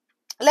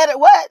 Let it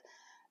what?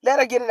 Let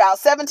her get it out.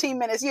 17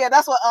 minutes. Yeah,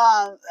 that's what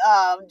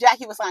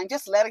Jackie was saying.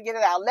 Just let her get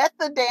it out. Let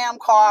the damn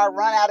car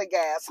run out of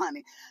gas,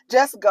 honey.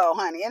 Just go,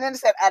 honey. And then it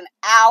said an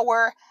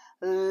hour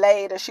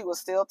later, she was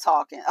still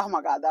talking. Oh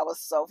my God, that was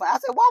so fun. I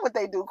said, why would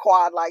they do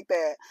quad like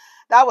that?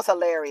 That was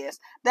hilarious.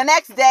 The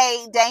next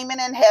day, Damon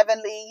and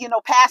Heavenly,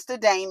 Pastor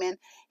Damon,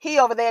 he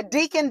over there,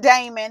 Deacon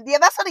Damon. Yeah,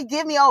 that's what he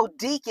give me, old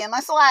Deacon.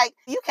 It's like,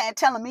 you can't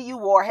tell me you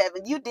wore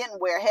heaven. You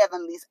didn't wear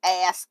Heavenly's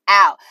ass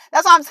out.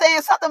 That's what I'm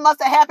saying. Something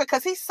must have happened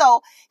because he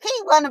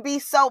want to be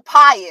so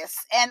pious.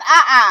 And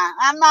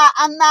I'm not.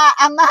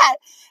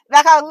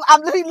 Like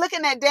I'm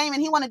looking at Damon.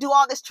 He want to do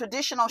all this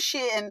traditional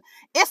shit, and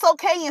it's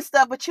okay and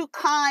stuff, but you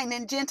kind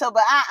and gentle,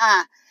 but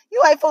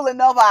you ain't fooling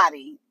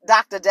nobody,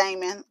 Dr.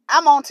 Damon.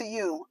 I'm on to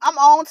you.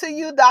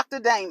 Dr.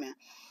 Damon.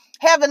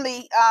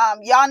 Heavenly,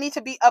 y'all need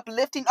to be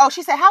uplifting. Oh,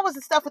 she said, how was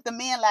the stuff with the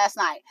men last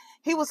night?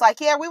 He was like,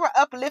 yeah, we were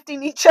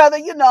uplifting each other,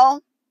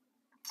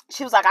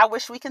 She was like, I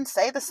wish we can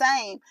say the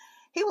same.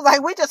 He was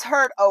like, we just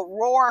heard a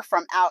roar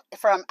from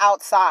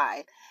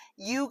outside.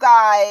 You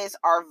guys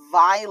are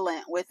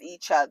violent with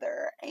each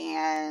other,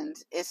 and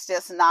it's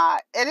just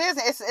not.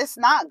 It's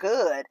not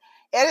good.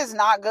 It is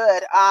not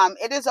good.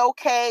 It is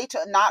okay to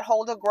not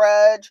hold a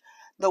grudge.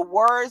 The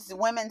words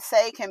women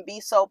say can be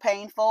so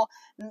painful.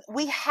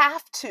 We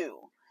have to.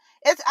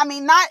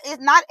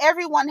 Not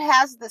everyone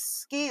has the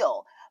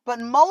skill. But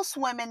most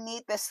women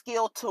need the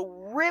skill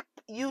to rip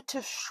you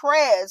to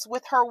shreds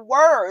with her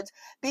words,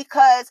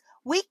 because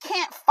we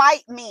can't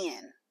fight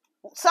men.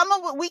 Some of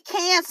it we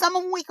can. Some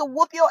of them we can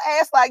whoop your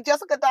ass like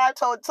Jessica Dye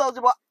told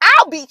you. Well,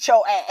 I'll beat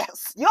your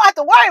ass. You don't have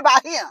to worry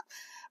about him.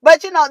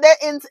 But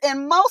that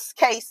in most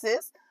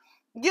cases,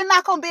 you're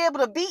not going to be able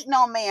to beat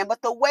no man.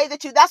 But the way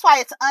that's why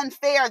it's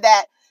unfair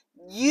that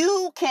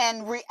you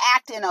can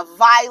react in a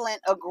violent,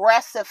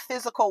 aggressive,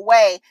 physical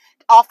way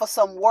off of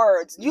some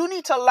words. You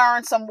need to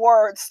learn some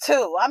words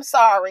too. I'm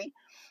sorry.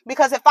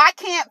 Because if I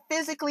can't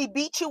physically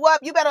beat you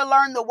up, you better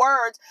learn the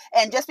words.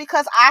 And just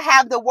because I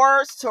have the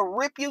words to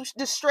rip you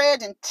to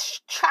shreds and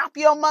chop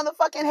your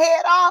motherfucking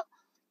head off,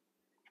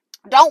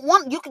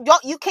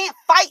 you can't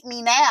fight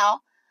me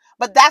now.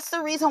 But that's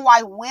the reason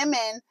why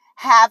women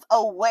have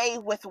a way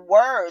with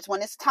words.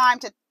 When it's time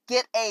to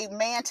get a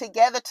man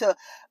together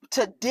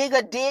to dig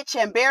a ditch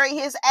and bury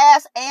his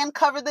ass and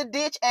cover the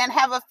ditch and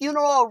have a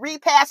funeral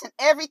repast and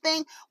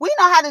everything, we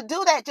know how to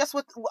do that just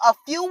with a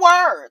few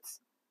words.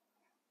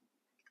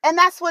 And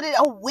that's what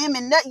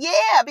women,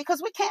 yeah,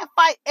 because we can't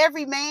fight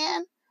every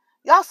man.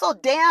 Y'all so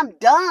damn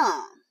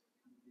dumb.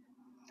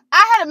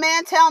 I had a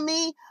man tell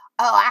me,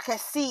 oh, I could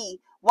see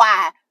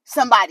why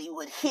somebody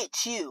would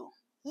hit you.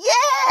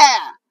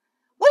 Yeah.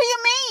 What do you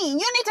mean?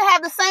 You need to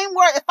have the same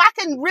word. If I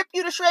can rip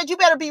you to shreds, you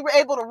better be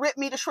able to rip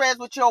me to shreds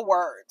with your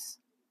words.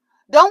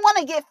 Don't want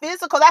to get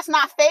physical. That's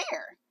not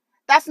fair.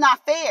 That's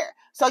not fair.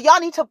 So y'all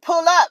need to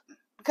pull up.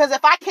 Because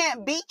if I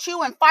can't beat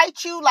you and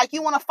fight you like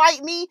you want to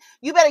fight me,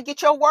 you better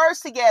get your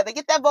words together.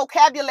 Get that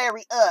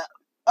vocabulary up.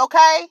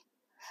 Okay?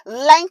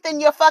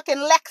 Lengthen your fucking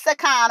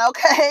lexicon.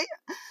 Okay?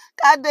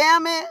 God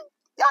damn it.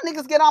 Y'all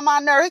niggas get on my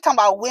nerves. He talking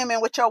about women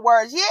with your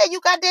words. Yeah,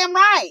 you goddamn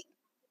right.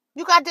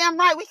 You goddamn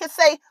right. We could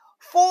say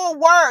 4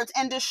 words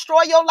and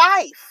destroy your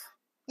life.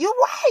 You're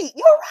right.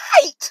 You're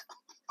right.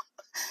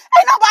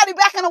 Ain't nobody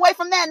backing away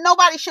from that.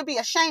 Nobody should be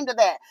ashamed of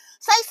that.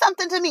 Say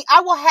something to me.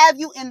 I will have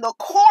you in the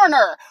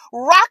corner,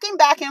 rocking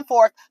back and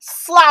forth,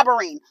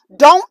 slobbering.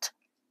 Don't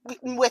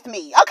with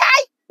me,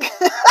 okay?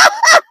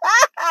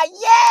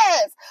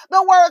 Yes,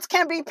 the words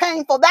can be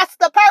painful. That's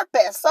the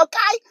purpose,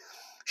 okay?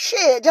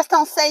 Shit, just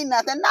don't say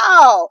nothing.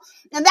 No.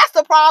 And that's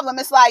the problem.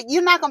 It's like,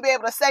 you're not going to be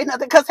able to say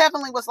nothing, because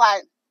Heavenly was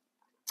like,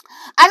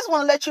 I just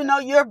want to let you know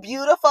you're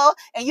beautiful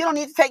and you don't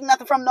need to take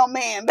nothing from no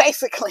man,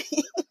 basically.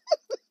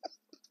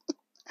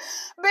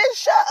 Bitch,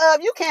 shut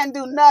up. You can't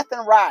do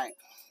nothing right.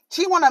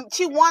 She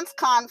wants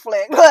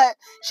conflict, but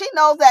she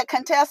knows that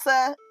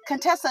Contessa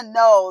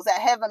knows that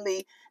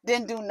Heavenly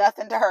didn't do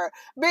nothing to her.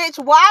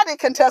 Bitch, why did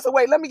Contessa,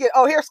 wait,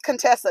 here's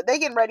Contessa. They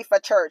getting ready for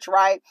church,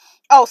 right?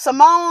 Oh,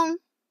 Simone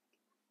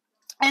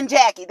and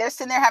Jackie, they're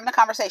sitting there having a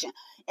conversation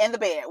in the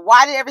bed.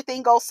 Why did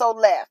everything go so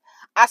left?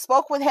 I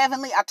spoke with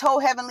Heavenly. I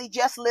told Heavenly,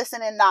 just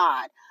listen and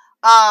nod.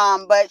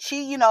 But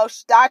she,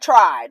 I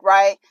tried,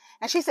 right?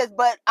 And she says,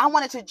 but I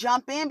wanted to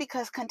jump in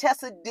because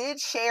Contessa did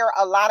share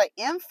a lot of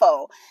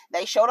info.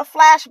 They showed a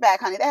flashback,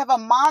 honey. They have a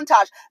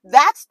montage.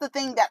 That's the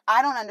thing that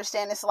I don't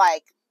understand. It's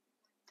like,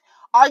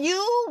 are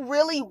you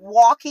really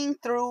walking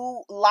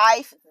through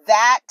life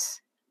that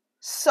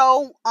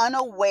so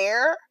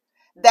unaware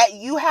that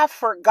you have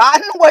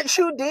forgotten what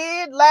you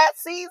did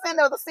last season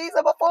or the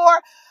season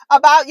before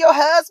about your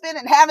husband,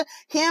 and having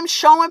him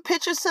showing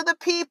pictures to the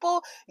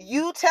people,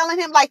 you telling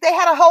him, like, they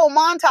had a whole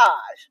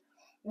montage.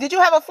 Did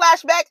you have a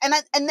flashback? And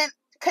then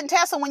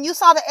Contessa, when you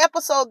saw the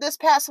episode this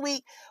past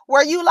week,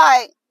 were you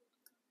like,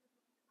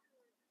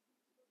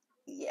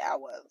 yeah,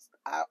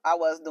 I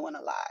was doing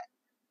a lot.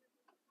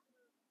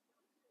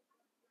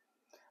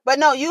 But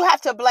no, you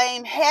have to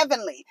blame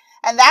Heavenly.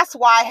 And that's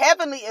why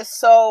Heavenly is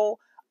so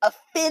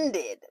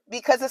offended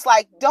because it's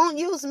like, don't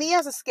use me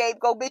as a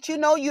scapegoat, bitch. You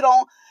know, you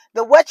don't,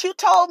 what you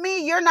told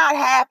me, you're not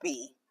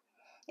happy.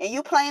 And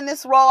you playing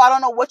this role. I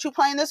don't know what you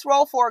playing this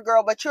role for,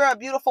 girl, but you're a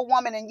beautiful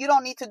woman and you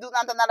don't need to do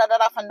nothing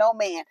for no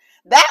man.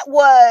 That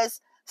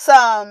was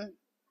some,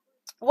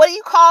 what do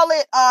you call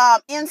it?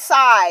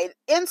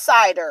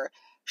 Insider.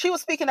 She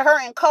was speaking to her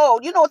in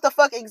code. You know what the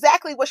fuck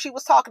exactly what she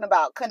was talking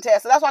about,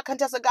 Contessa. That's why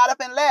Contessa got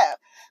up and left.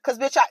 Cause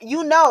bitch,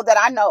 you know that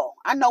I know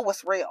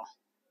what's real.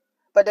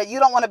 But that you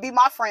don't want to be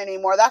my friend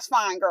anymore. That's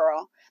fine,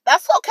 girl.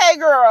 That's okay,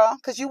 girl.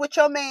 Because you with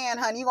your man,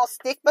 honey. You going to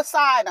stick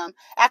beside him.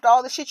 After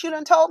all the shit you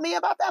done told me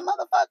about that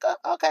motherfucker.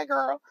 Okay,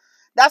 girl.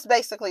 That's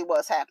basically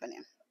what's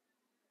happening.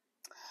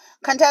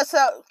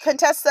 Contessa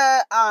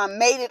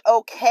made it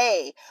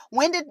okay.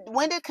 When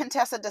did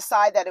Contessa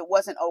decide that it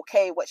wasn't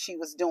okay what she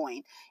was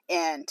doing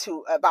and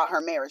about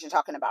her marriage and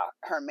talking about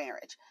her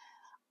marriage?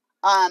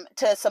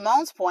 To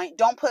Simone's point,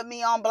 don't put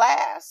me on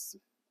blast.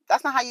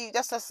 That's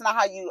just not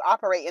how you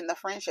operate in the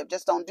friendship.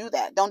 Just don't do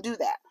that. Don't do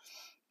that.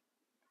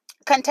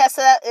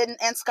 Contessa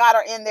and Scott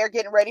are in there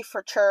getting ready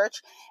for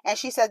church, and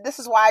she said, "This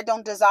is why I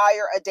don't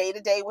desire a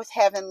day-to-day with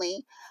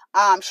Heavenly."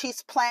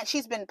 She's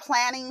been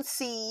planting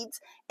seeds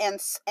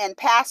and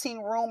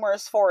passing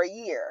rumors for a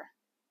year.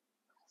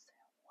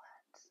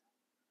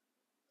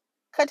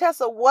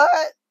 Contessa,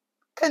 what?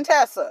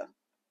 Contessa,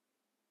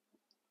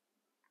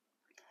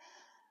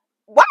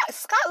 why?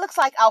 Scott looks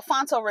like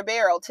Alfonso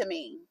Ribeiro to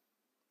me.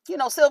 You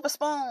know, Silver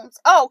Spoons.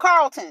 Oh,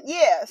 Carlton.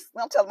 Yes.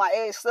 Don't tell my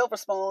age, Silver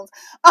Spoons.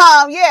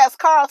 Yes,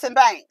 Carlton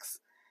Banks.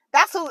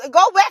 That's who.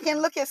 Go back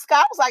and look at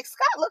Scott. I was like,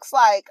 Scott looks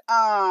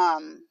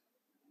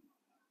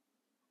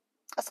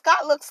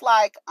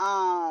like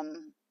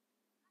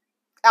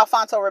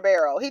Alfonso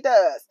Ribeiro. He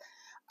does.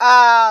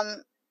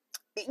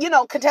 You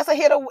know, Contessa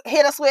hit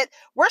us with,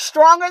 "We're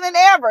stronger than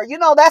ever." You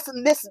know, that's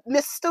Miss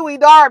Stewie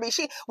Darby.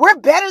 We're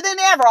better than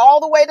ever, all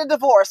the way to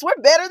divorce. We're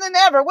better than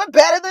ever. We're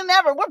better than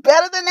ever. We're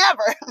better than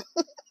ever.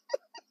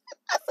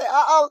 I said,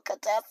 "Uh-oh,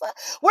 Contessa.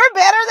 We're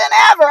better than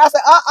ever." I said,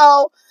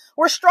 "Uh-oh,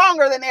 we're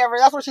stronger than ever."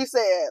 That's what she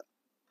said.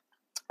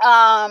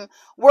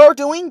 We're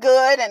doing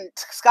good. And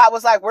Scott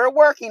was like, "We're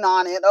working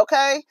on it,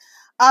 okay?"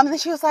 And then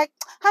she was like,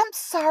 "I'm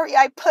sorry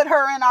I put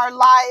her in our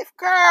life."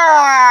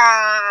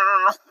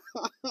 Girl.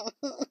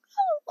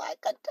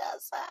 Like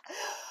Contessa.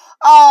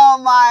 Oh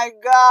my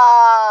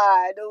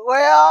God.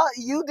 Well,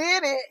 you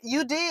did it.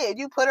 You did.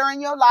 You put her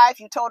in your life.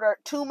 You told her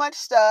too much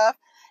stuff,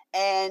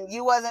 and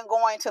you wasn't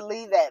going to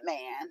leave that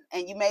man.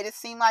 And you made it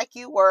seem like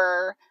you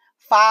were.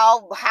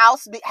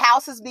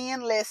 Houses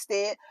being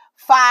listed,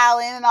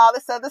 filing, and all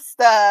this other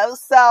stuff.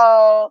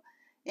 So,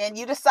 and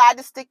you decide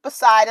to stick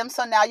beside him.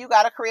 So now you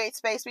got to create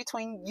space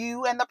between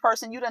you and the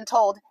person you done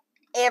told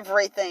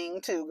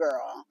everything to,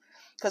 girl.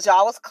 Because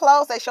y'all was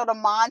close. They showed a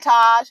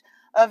montage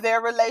of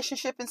their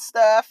relationship and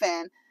stuff.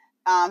 And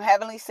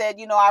Heavenly said,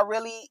 "You know, I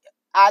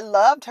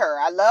loved her.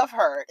 I love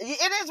her."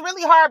 It is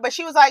really hard. But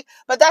she was like,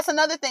 but that's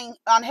another thing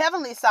on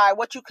Heavenly's side.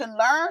 What you can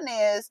learn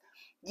is,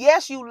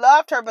 yes, you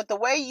loved her, but the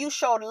way you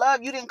showed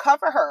love, you didn't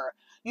cover her.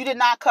 You did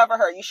not cover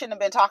her. You shouldn't have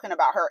been talking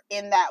about her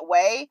in that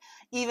way.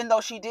 Even though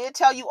she did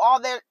tell you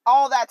all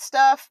that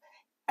stuff,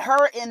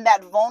 her in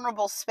that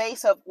vulnerable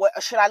space of,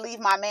 what should I leave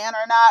my man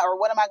or not, or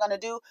what am I going to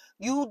do?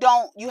 You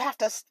have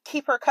to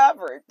keep her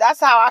covered. That's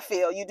how I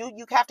feel.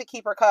 You have to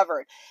keep her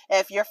covered.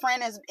 If your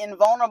friend is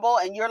invulnerable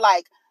and you're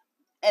like,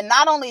 and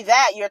not only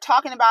that, you're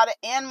talking about it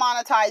and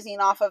monetizing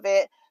off of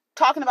it,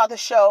 talking about the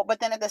show, but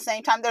then at the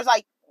same time, there's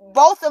like,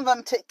 both of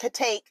them could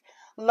take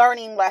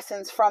learning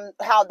lessons from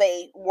how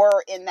they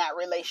were in that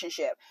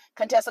relationship.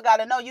 Contessa got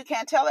to know you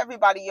can't tell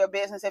everybody your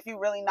business if you're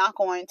really not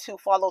going to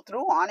follow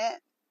through on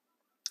it.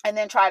 And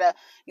then try to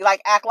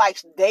act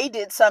like they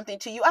did something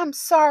to you. "I'm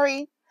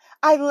sorry,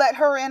 I let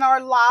her in our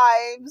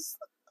lives."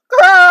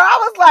 Girl, I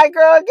was like,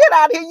 "Girl, get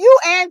out of here." You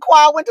and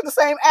Quad went to the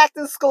same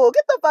acting school.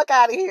 Get the fuck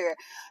out of here.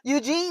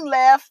 Eugene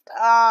left.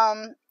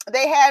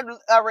 They had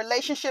a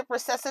relationship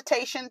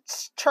resuscitation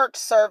church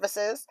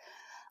services.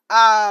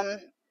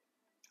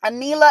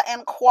 Anila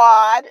and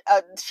Quad,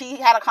 she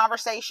had a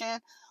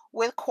conversation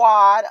with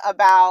Quad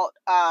about,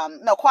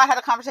 Quad had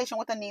a conversation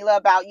with Anila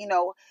about,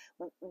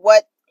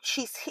 what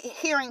she's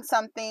hearing,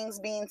 some things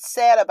being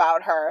said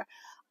about her.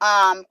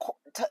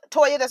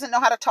 Toya doesn't know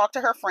how to talk to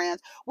her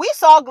friends. We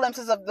saw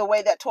glimpses of the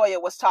way that Toya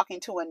was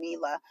talking to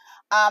Anila.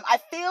 I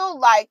feel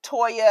like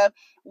Toya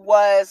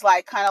was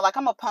like, kind of like,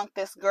 "I'm gonna punk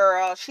this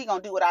girl. She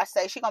gonna do what I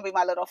say. She gonna be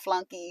my little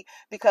flunky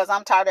because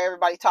I'm tired of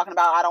everybody talking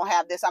about I don't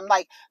have this." I'm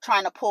like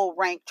trying to pull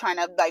rank, trying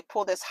to like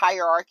pull this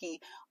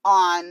hierarchy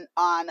on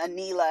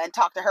Anila and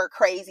talk to her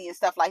crazy and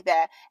stuff like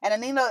that.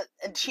 And Anila,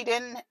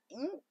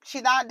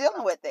 she's not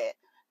dealing with it.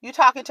 You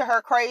talking to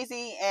her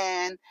crazy,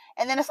 and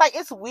then it's like,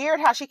 it's weird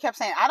how she kept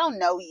saying, "I don't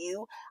know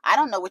you. I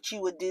don't know what you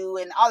would do,"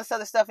 and all this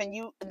other stuff. And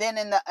you then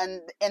in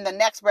the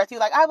next breath, you're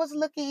like, "I was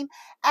looking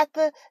at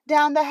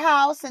down the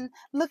house and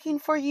looking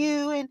for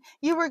you, and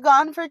you were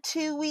gone for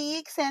 2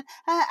 weeks." And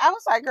I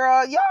was like,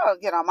 "Girl, y'all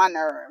get on my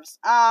nerves."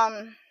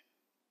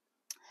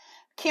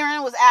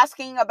 Kieran was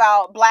asking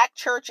about black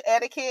church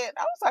etiquette.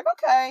 I was like,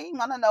 okay, you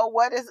want to know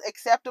what is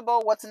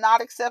acceptable, what's not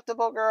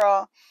acceptable,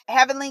 girl.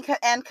 Heavenly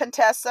and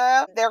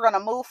Contessa, they're going to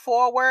move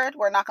forward.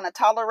 We're not going to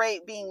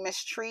tolerate being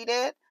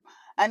mistreated.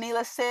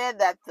 Anila said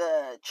that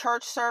the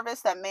church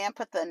service, that man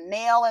put the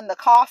nail in the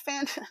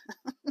coffin.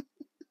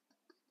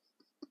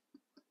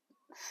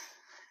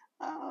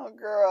 Oh,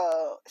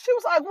 girl. She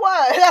was like,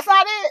 what? That's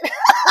not it.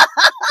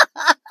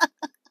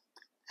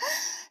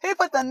 He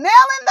put the nail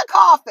in the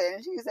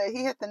coffin. She said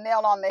he hit the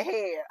nail on the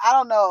head. I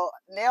don't know.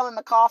 Nail in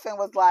the coffin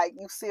was like,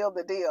 you sealed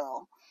the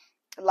deal.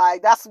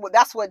 Like, that's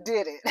what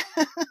did it.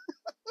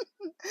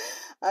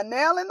 A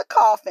nail in the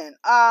coffin.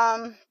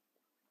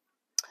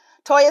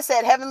 Toya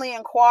said Heavenly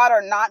and Quad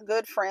are not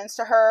good friends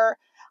to her.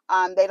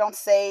 They don't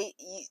say,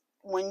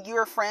 when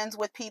you're friends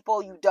with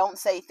people, you don't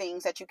say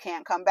things that you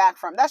can't come back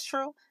from. That's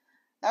true.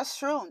 That's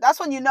true. That's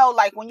when you know,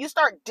 like, when you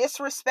start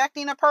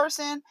disrespecting a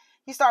person,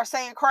 you start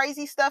saying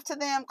crazy stuff to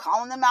them,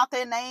 calling them out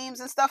their names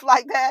and stuff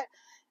like that.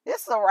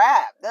 It's a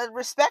wrap. The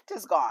respect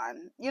is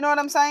gone. You know what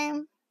I'm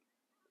saying?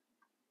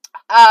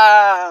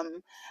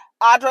 Audra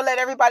let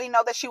everybody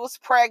know that she was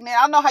pregnant.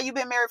 I don't know how you've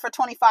been married for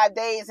 25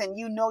 days and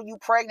you know you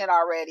pregnant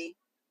already.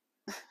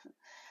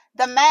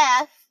 The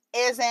math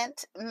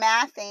isn't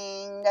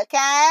mathing,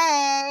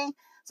 okay?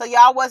 So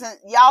y'all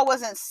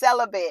wasn't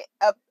celibate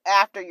up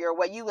after your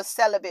wedding. You was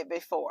celibate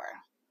before.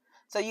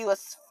 So you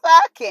was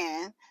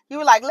fucking. You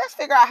were like, let's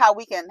figure out how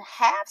we can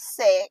have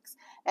sex,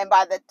 and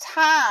by the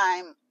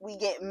time we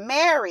get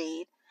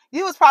married,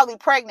 you was probably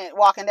pregnant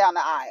walking down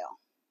the aisle.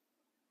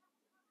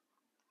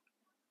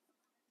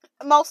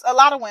 A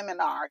lot of women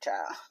are,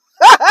 child.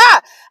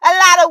 A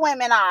lot of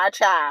women are,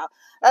 child.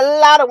 A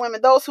lot of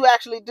women, those who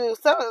actually do.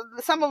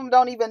 Some of them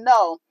don't even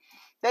know.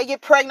 They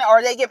get pregnant,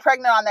 or they get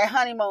pregnant on their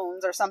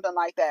honeymoons or something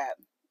like that.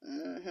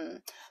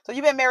 So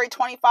you've been married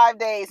 25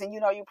 days and you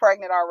know you're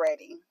pregnant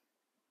already.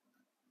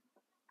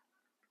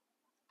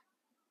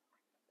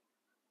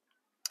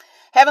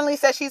 Heavenly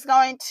says she's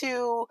going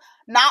to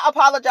not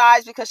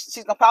apologize because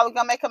she's probably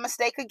going to make a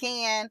mistake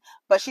again,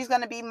 but she's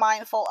going to be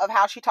mindful of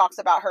how she talks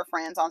about her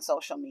friends on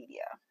social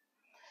media.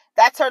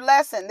 That's her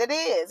lesson. It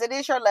is. It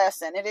is your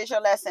lesson. It is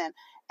your lesson.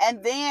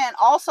 And then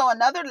also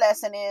another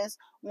lesson is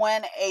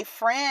when a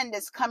friend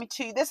is coming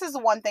to you. This is the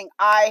one thing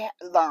I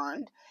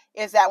learned,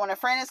 is that when a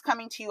friend is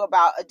coming to you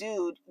about a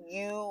dude,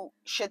 you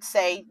should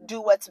say,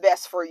 do what's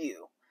best for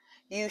you.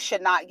 You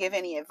should not give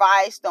any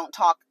advice. Don't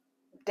talk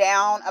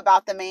down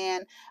about the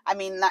man. I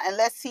mean,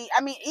 unless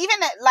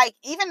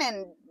even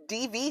in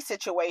DV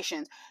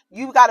situations,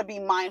 you got to be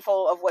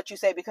mindful of what you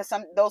say, because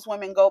those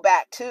women go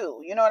back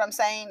too. You know what I'm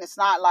saying? It's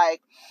not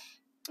like,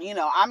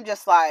 I'm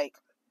just like,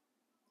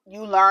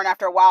 you learn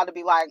after a while to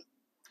be like,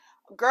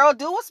 girl,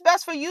 do what's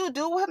best for you.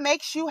 Do what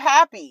makes you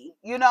happy.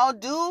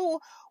 Do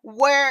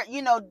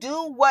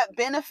what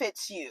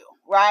benefits you,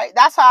 right?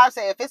 That's how I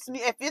say, if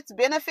it's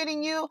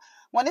benefiting you,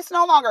 when it's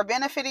no longer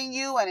benefiting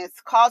you and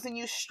it's causing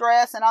you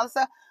stress and all this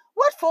stuff,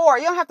 what for?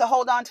 You don't have to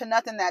hold on to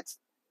nothing that's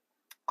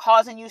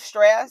causing you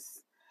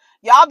stress.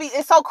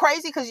 It's so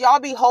crazy because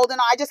y'all be holding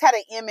on. I just had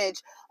an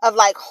image of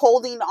like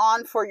holding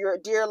on for your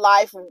dear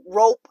life.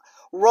 Rope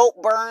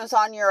burns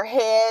on your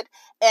head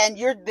and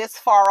you're this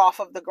far off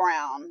of the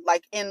ground,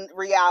 like in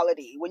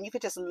reality, when you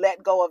could just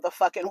let go of the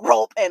fucking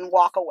rope and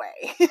walk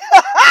away.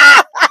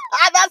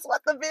 That's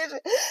what that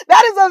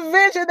is a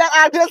vision that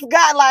I just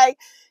got. Like,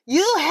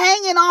 you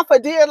hanging on for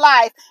dear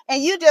life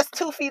and you just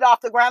 2 feet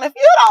off the ground. If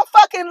you don't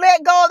fucking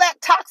let go of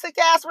that toxic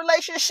ass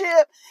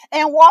relationship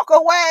and walk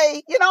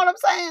away, you know what I'm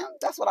saying?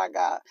 That's what I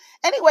got.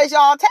 Anyways,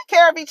 y'all, take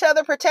care of each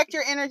other. Protect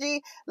your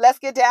energy. Let's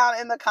get down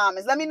in the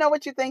comments. Let me know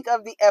what you think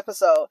of the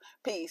episode.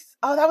 Peace.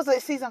 Oh, that was the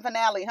season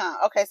finale, huh?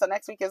 Okay, so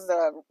next week is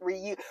the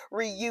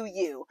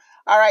Ryu.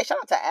 All right, shout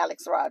out to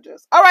Alex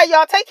Rogers. All right,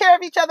 y'all, take care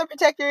of each other.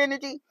 Protect your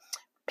energy.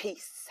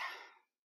 Peace.